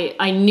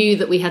I knew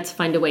that we had to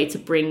find a way to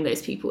bring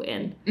those people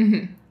in.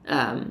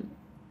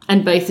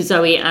 And both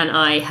Zoe and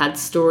I had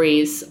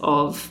stories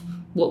of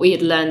what we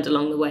had learned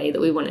along the way that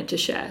we wanted to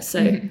share.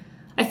 So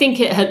I think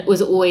it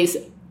was always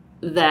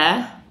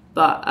there,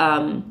 but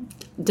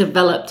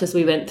developed as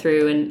we went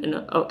through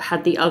and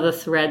had the other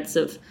threads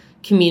of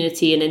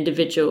community and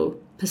individual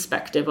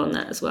perspective on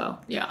that as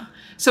well. Yeah.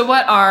 So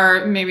what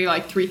are maybe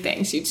 3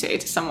 things you'd say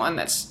to someone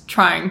that's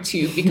trying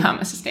to become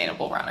a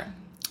sustainable runner?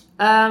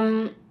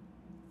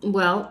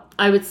 Well,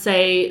 I would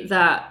say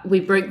that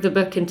we broke the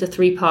book into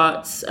 3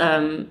 parts.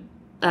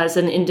 As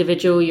an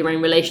individual, your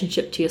own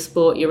relationship to your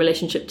sport, your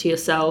relationship to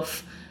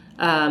yourself,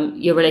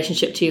 your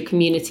relationship to your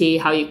community,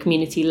 how your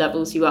community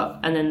levels you up,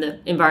 and then the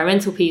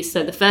environmental piece.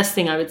 So the first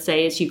thing I would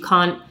say is you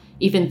can't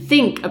even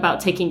think about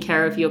taking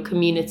care of your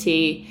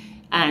community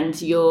and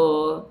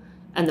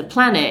the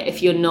planet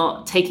if you're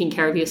not taking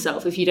care of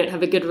yourself, if you don't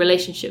have a good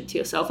relationship to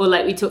yourself. Or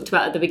like we talked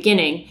about at the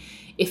beginning,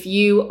 if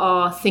you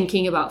are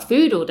thinking about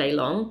food all day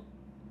long,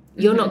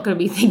 you're not going to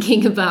be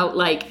thinking about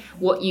like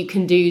what you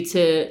can do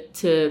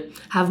to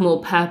have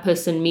more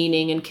purpose and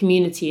meaning and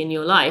community in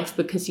your life,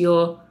 because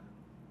your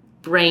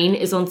brain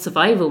is on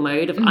survival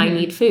mode of I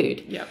need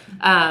food. Yep.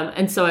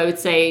 And so I would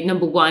say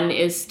number one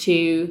is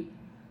to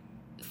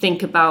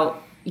think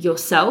about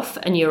yourself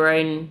and your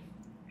own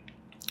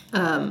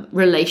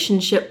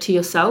relationship to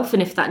yourself.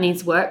 And if that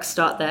needs work,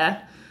 start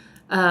there.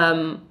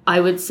 I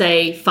would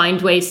say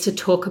find ways to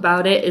talk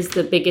about it is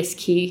the biggest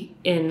key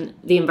in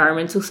the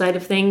environmental side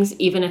of things.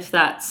 Even if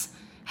that's,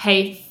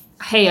 hey,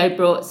 I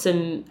brought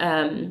some,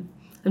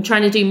 I'm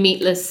trying to do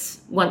meatless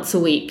once a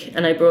week,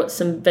 and I brought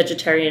some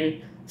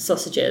vegetarian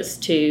sausages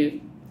to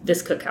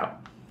this cookout.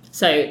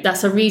 So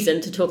that's a reason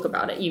to talk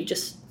about it. You've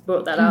just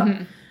brought that up.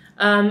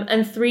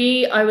 And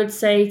three, I would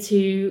say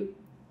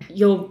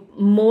you're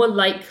more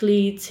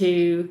likely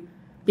to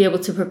be able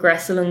to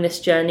progress along this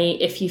journey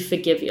if you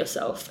forgive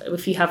yourself,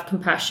 if you have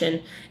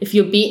compassion. If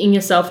you're beating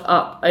yourself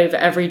up over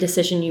every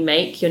decision you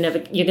make, you're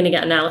going to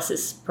get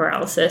analysis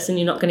paralysis and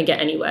you're not going to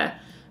get anywhere.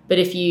 But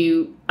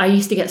I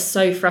used to get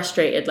so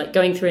frustrated, like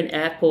going through an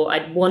airport,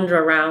 I'd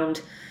wander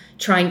around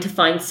trying to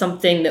find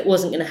something that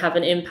wasn't going to have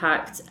an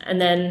impact. And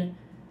then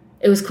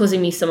it was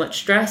causing me so much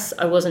stress.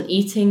 I wasn't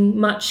eating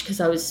much because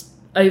I was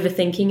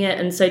overthinking it.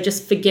 And so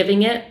just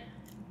forgiving it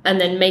and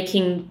then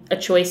making a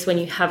choice when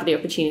you have the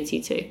opportunity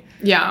to.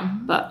 Yeah.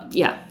 But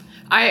yeah.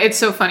 It's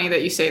so funny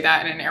that you say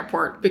that in an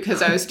airport,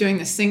 because I was doing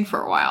this thing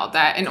for a while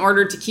that in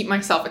order to keep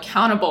myself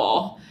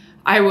accountable,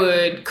 I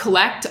would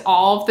collect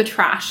all of the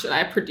trash that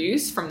I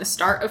produce from the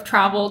start of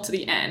travel to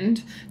the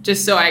end,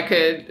 just so I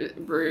could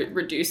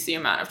reduce the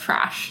amount of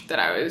trash that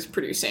I was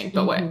producing.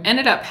 But what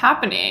ended up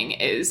happening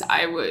is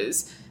I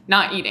was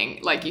not eating,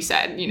 like you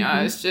said,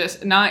 I was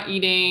just not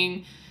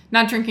eating,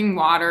 not drinking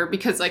water,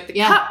 because like the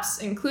cups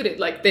included,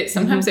 like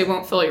sometimes they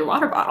won't fill your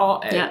water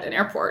bottle at an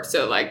airport.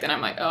 So like, then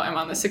I'm like, oh, I'm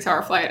on the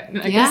 6-hour flight.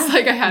 And I guess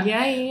like I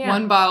had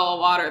one bottle of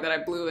water that I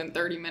blew in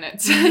 30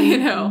 minutes,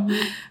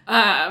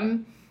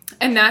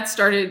 and that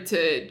started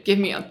to give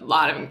me a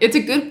lot of, it's a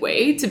good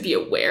way to be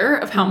aware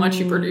of how much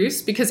you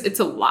produce, because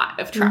it's a lot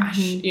of trash,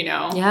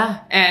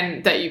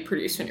 and that you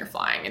produce when you're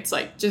flying. It's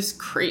like just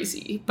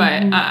crazy.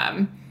 But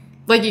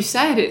like you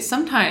said, it's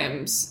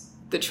sometimes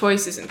the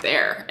choice isn't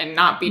there, and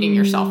not beating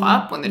yourself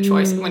up when the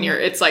choice, when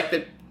it's like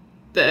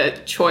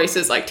the choice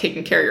is like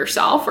taking care of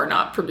yourself or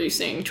not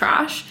producing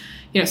trash.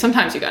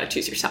 Sometimes you got to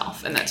choose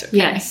yourself, and that's okay.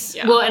 Yes.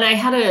 Yeah. Well, and I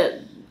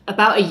had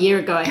about a year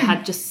ago, I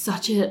had just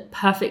such a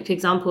perfect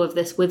example of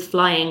this with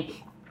flying,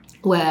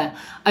 where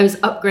I was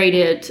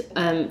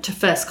upgraded to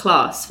first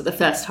class for the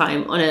first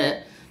time on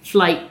a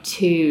flight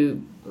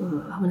to, I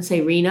want to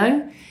say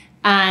Reno.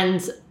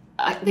 And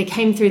they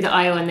came through the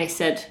aisle and they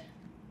said,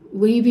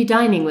 will you be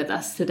dining with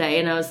us today?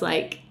 And I was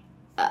like,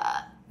 does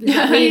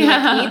that mean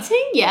like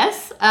eating?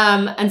 Yes.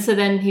 And so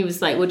then he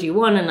was like, what do you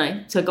want?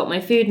 And so I got my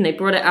food, and they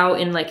brought it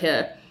out in like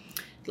a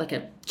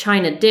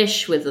china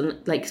dish with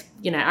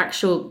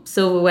actual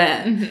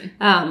silverware.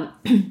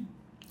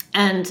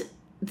 And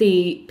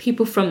the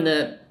people from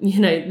the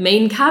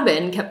main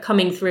cabin kept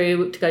coming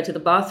through to go to the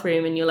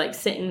bathroom, and you're like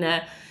sitting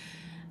there.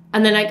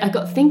 And then I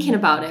got thinking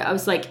about it. I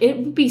was like, it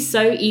would be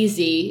so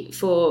easy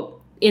for,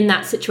 in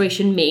that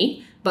situation,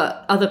 me,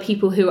 but other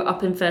people who are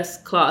up in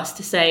first class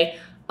to say,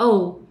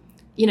 oh,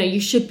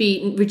 you should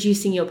be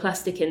reducing your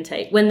plastic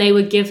intake, when they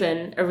were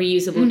given a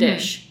reusable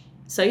dish.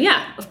 So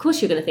yeah, of course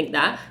you're going to think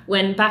that,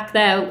 when back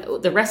there,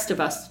 the rest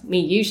of us, me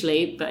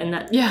usually, but in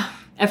that,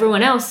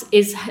 everyone else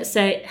is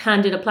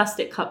handed a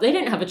plastic cup. They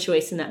don't have a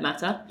choice in that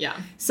matter. Yeah.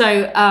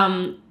 So,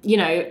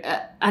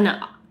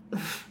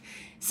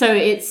 so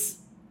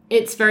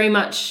it's very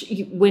much,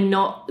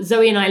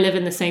 Zoe and I live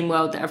in the same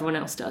world that everyone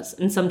else does.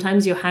 And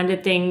sometimes you're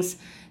handed things.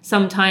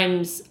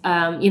 Sometimes,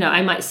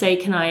 I might say,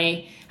 can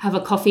I have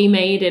a coffee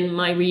made in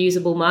my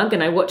reusable mug?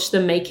 And I watch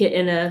them make it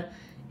in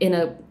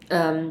a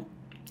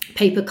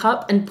paper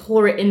cup and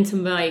pour it into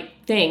my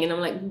thing. And I'm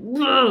like,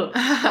 whoa,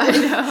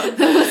 that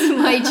wasn't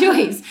my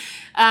choice.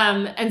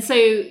 And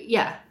so,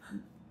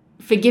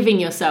 forgiving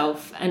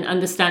yourself and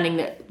understanding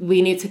that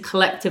we need to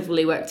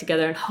collectively work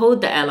together and hold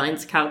the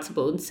airlines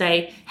accountable and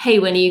say, hey,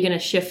 when are you going to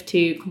shift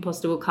to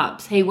compostable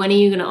cups? Hey, when are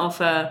you going to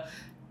offer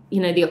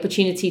the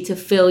opportunity to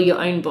fill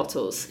your own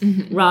bottles,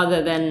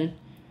 rather than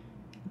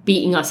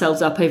beating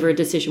ourselves up over a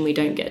decision we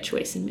don't get a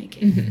choice in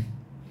making.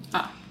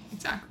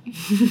 Exactly.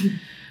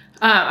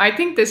 I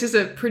think this is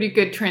a pretty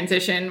good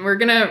transition. We're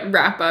going to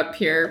wrap up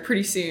here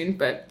pretty soon,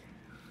 but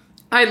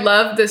I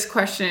love this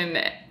question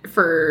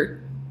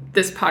for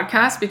this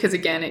podcast because,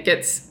 again, it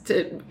gets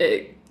to,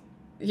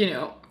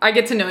 I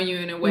get to know you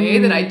in a way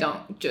that I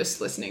don't just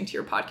listening to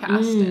your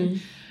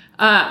podcast.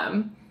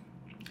 And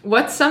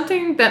what's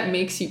something that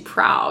makes you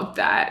proud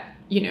that,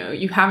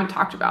 you haven't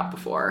talked about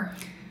before?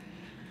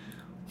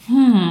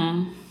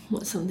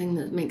 What's something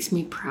that makes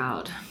me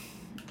proud?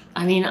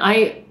 I mean,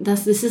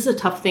 this is a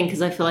tough thing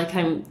because I feel like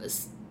I'm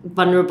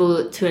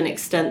vulnerable to an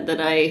extent that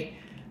I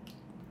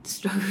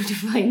struggle to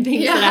find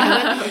things that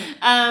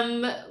I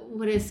haven't.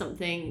 What is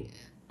something?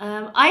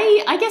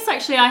 I guess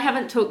actually I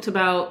haven't talked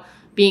about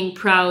being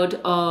proud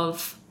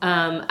of,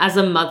 as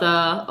a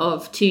mother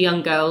of 2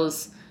 young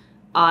girls.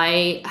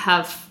 I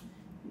have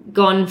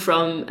gone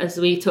from, as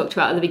we talked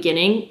about at the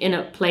beginning, in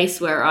a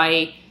place where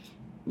I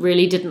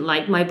really didn't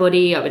like my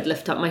body. I would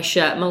lift up my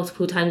shirt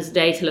multiple times a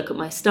day to look at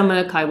my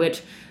stomach. I would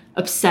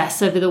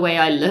obsess over the way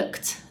I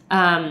looked.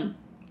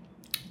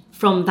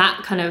 From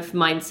that kind of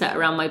mindset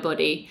around my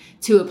body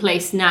to a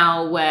place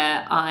now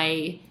where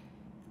I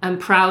am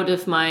proud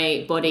of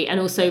my body. And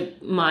also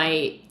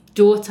my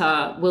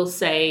daughter will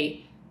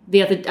say,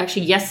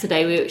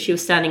 yesterday she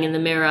was standing in the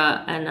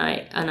mirror and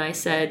I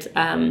said,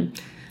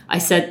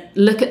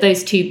 look at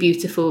those 2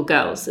 beautiful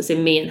girls, as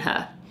in me and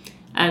her.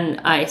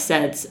 And I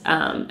said,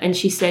 and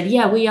she said,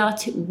 yeah, we are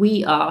 2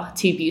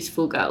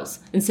 beautiful girls.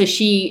 And so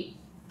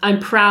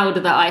I'm proud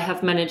that I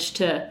have managed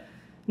to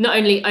not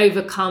only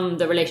overcome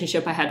the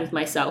relationship I had with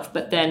myself,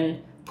 but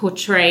then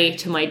portray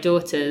to my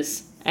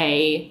daughters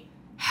a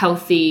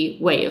healthy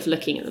way of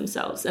looking at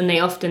themselves. And they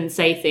often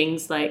say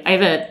things like, I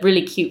have a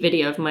really cute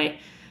video of my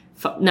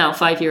now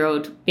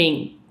 5-year-old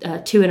being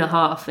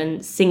 2.5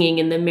 and singing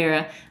in the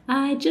mirror,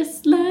 I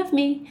just love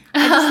me,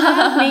 I just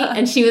love me.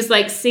 And she was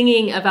like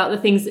singing about the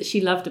things that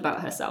she loved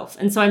about herself.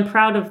 And so I'm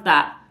proud of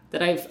that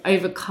I've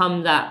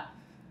overcome that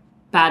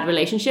bad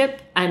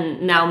relationship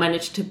and now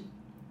managed to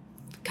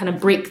kind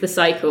of break the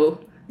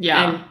cycle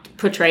and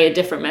portray a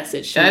different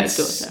message to my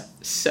daughter.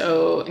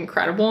 So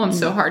incredible and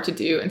so hard to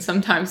do. And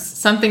sometimes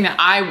something that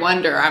I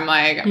wonder, I'm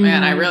like,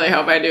 man, I really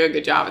hope I do a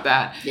good job at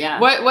that. Yeah.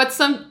 What's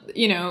something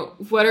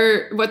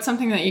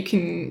that you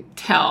can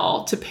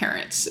tell to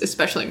parents,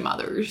 especially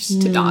mothers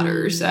to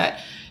daughters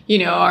that,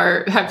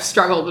 have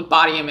struggled with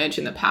body image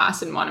in the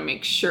past and want to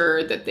make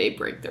sure that they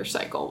break their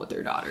cycle with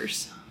their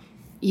daughters?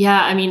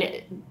 Yeah. I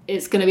mean,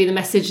 it's going to be the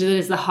message that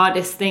is the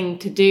hardest thing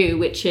to do,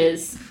 which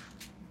is,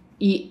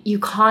 you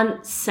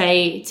can't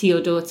say to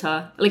your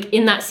daughter, like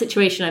in that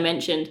situation I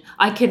mentioned,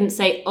 I couldn't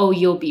say, oh,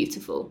 you're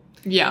beautiful.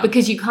 Yeah.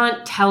 Because you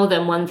can't tell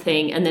them one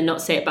thing and then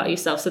not say it about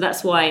yourself. So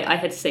that's why I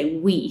had to say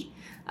we.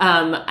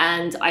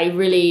 And I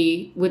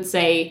really would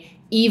say,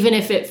 even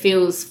if it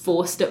feels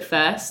forced at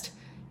first,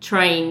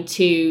 trying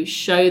to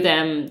show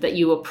them that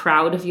you are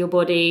proud of your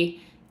body,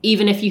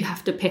 even if you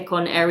have to pick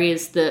on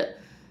areas that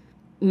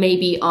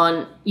maybe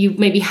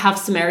have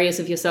some areas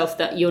of yourself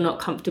that you're not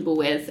comfortable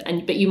with.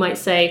 But you might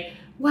say,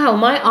 wow,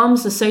 my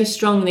arms are so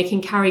strong they can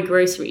carry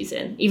groceries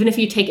in. Even if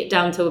you take it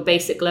down to a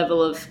basic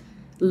level of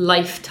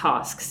life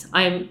tasks.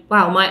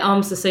 My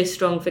arms are so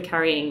strong for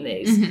carrying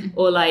these. Mm-hmm.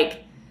 Or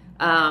like,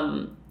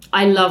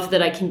 I love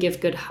that I can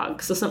give good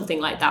hugs or something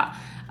like that.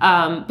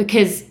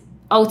 Because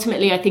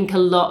ultimately, I think a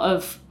lot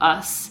of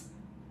us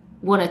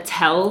want to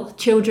tell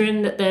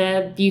children that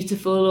they're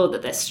beautiful or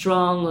that they're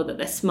strong or that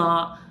they're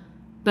smart.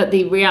 But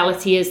the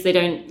reality is they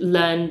don't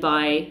learn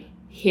by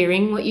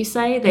hearing what you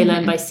say. They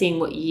learn by seeing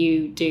what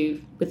you do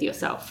with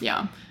yourself.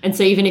 Yeah. And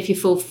so even if you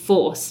feel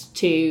forced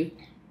to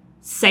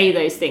say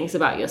those things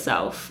about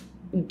yourself,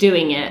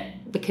 doing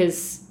it,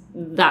 because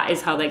that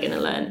is how they're going to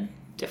learn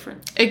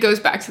different. It goes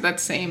back to that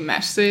same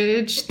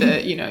message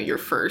that, your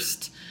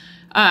first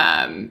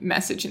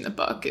message in the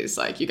book is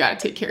like, you got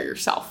to take care of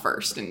yourself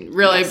first and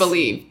really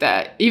believe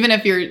that even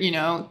if you're,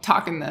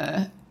 talking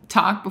the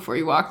talk before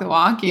you walk the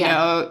walk, you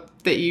know,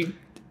 that you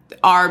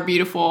are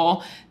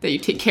beautiful, that you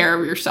take care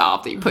of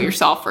yourself, that you put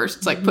yourself first.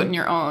 It's like putting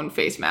your own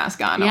face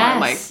mask on or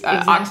like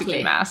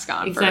oxygen mask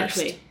on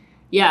first.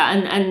 Yeah,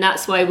 and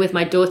that's why with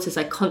my daughters,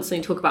 I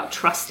constantly talk about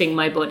trusting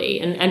my body.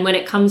 And when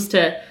it comes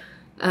to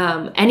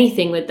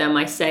anything with them,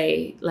 I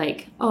say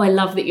like, oh, I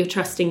love that you're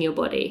trusting your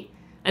body.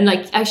 And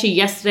like actually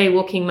yesterday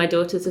walking my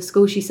daughter to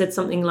school, she said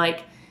something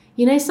like,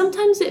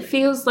 sometimes it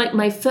feels like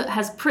my foot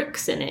has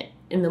pricks in it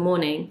in the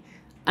morning.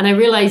 And I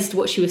realized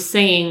what she was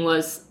saying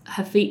was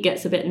her feet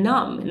gets a bit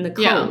numb in the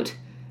cold. Yeah.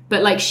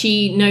 But like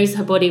she knows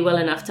her body well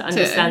enough to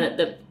understand that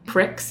the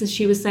pricks, as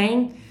she was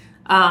saying,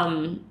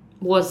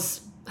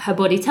 was her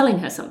body telling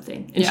her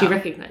something. And she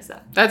recognized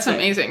that. That's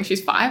amazing.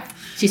 She's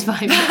 5? She's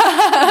 5.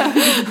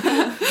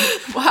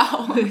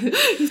 Wow.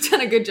 You've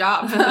done a good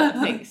job.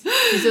 Thanks.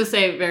 She's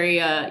also very,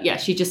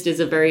 she just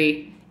is a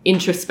very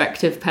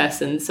introspective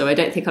person. So I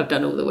don't think I've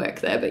done all the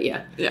work there, but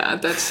yeah. Yeah,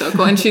 that's so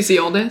cool. And she's the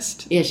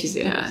oldest? Yeah, she's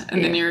the oldest.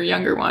 And then your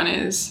younger one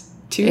is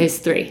 2? Is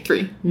 3.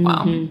 3.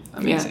 Wow.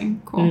 Amazing. Yeah.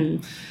 Cool.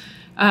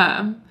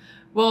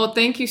 Well,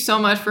 thank you so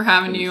much for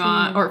having you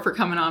on, or for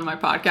coming on my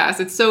podcast.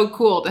 It's so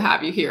cool to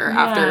have you here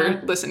after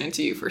listening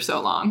to you for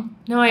so long.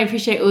 No, I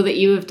appreciate all that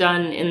you have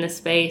done in the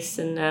space,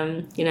 and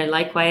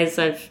likewise,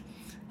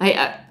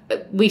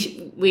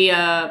 we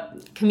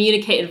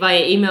communicated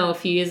via email a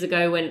few years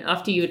ago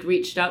after you had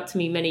reached out to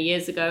me many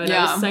years ago, and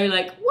I was so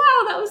like,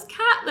 wow, that was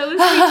Kat that was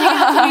reaching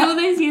out to me all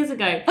those years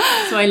ago.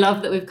 So I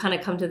love that we've kind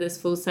of come to this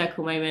full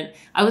circle moment.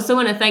 I also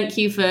want to thank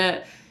you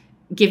for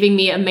giving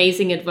me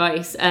amazing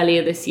advice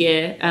earlier this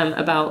year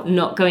about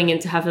not going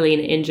into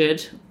javelina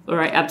injured,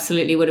 or I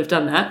absolutely would have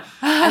done that,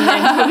 and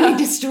then totally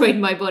destroyed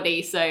my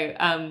body.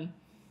 So,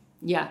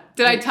 yeah.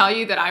 Did I tell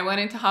you that I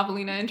went into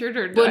javelina injured,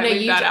 or did I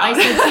leave that out?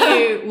 I said to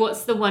you,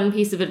 what's the one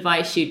piece of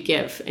advice you'd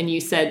give? And you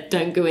said,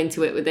 don't go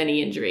into it with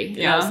any injury.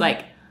 And I was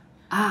like,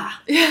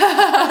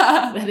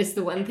 that is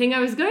the one thing I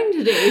was going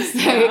to do.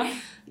 So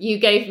you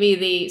gave me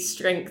the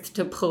strength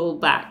to pull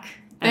back.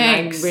 And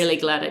Thanks. I'm really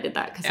glad I did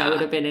that, because I would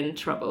have been in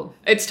trouble.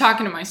 It's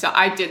talking to myself.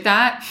 I did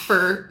that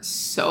for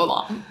so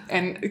long.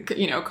 And,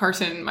 you know,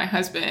 Carson, my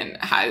husband,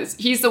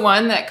 he's the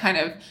one that kind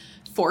of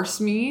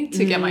forced me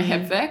to get my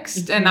hip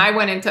fixed. And I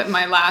went into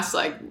my last,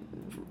 like,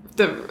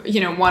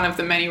 one of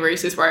the many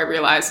races where I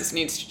realized this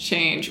needs to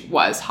change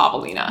was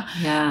javelina.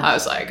 Yeah. I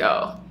was like,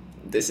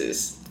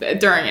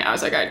 during it, I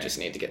was like, I just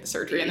need to get the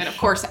surgery. And then, of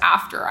course,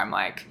 after, I'm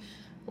like,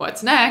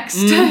 what's next?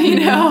 You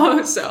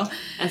know? So.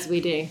 As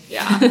we do.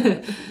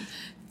 Yeah.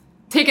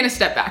 Taking a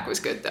step back was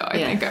good, though. I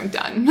think I'm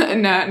done.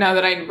 And now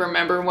that I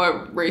remember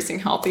what racing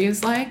healthy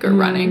is like, or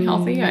running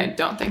healthy, I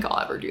don't think I'll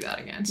ever do that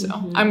again. So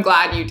I'm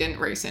glad you didn't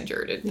race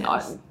injured.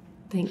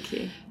 Thank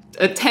you.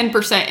 A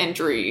 10%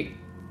 injury,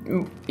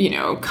 you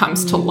know,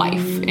 comes to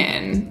life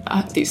in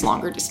these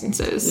longer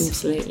distances.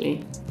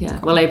 Absolutely. Yeah.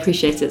 Well, I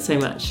appreciate it so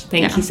much.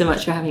 Thank you so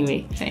much for having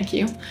me. Thank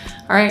you.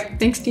 All right.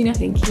 Thanks, Tina.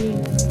 Thank you.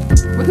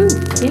 Woohoo.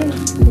 Yeah.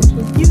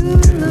 Thank you. You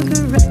look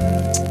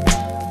around.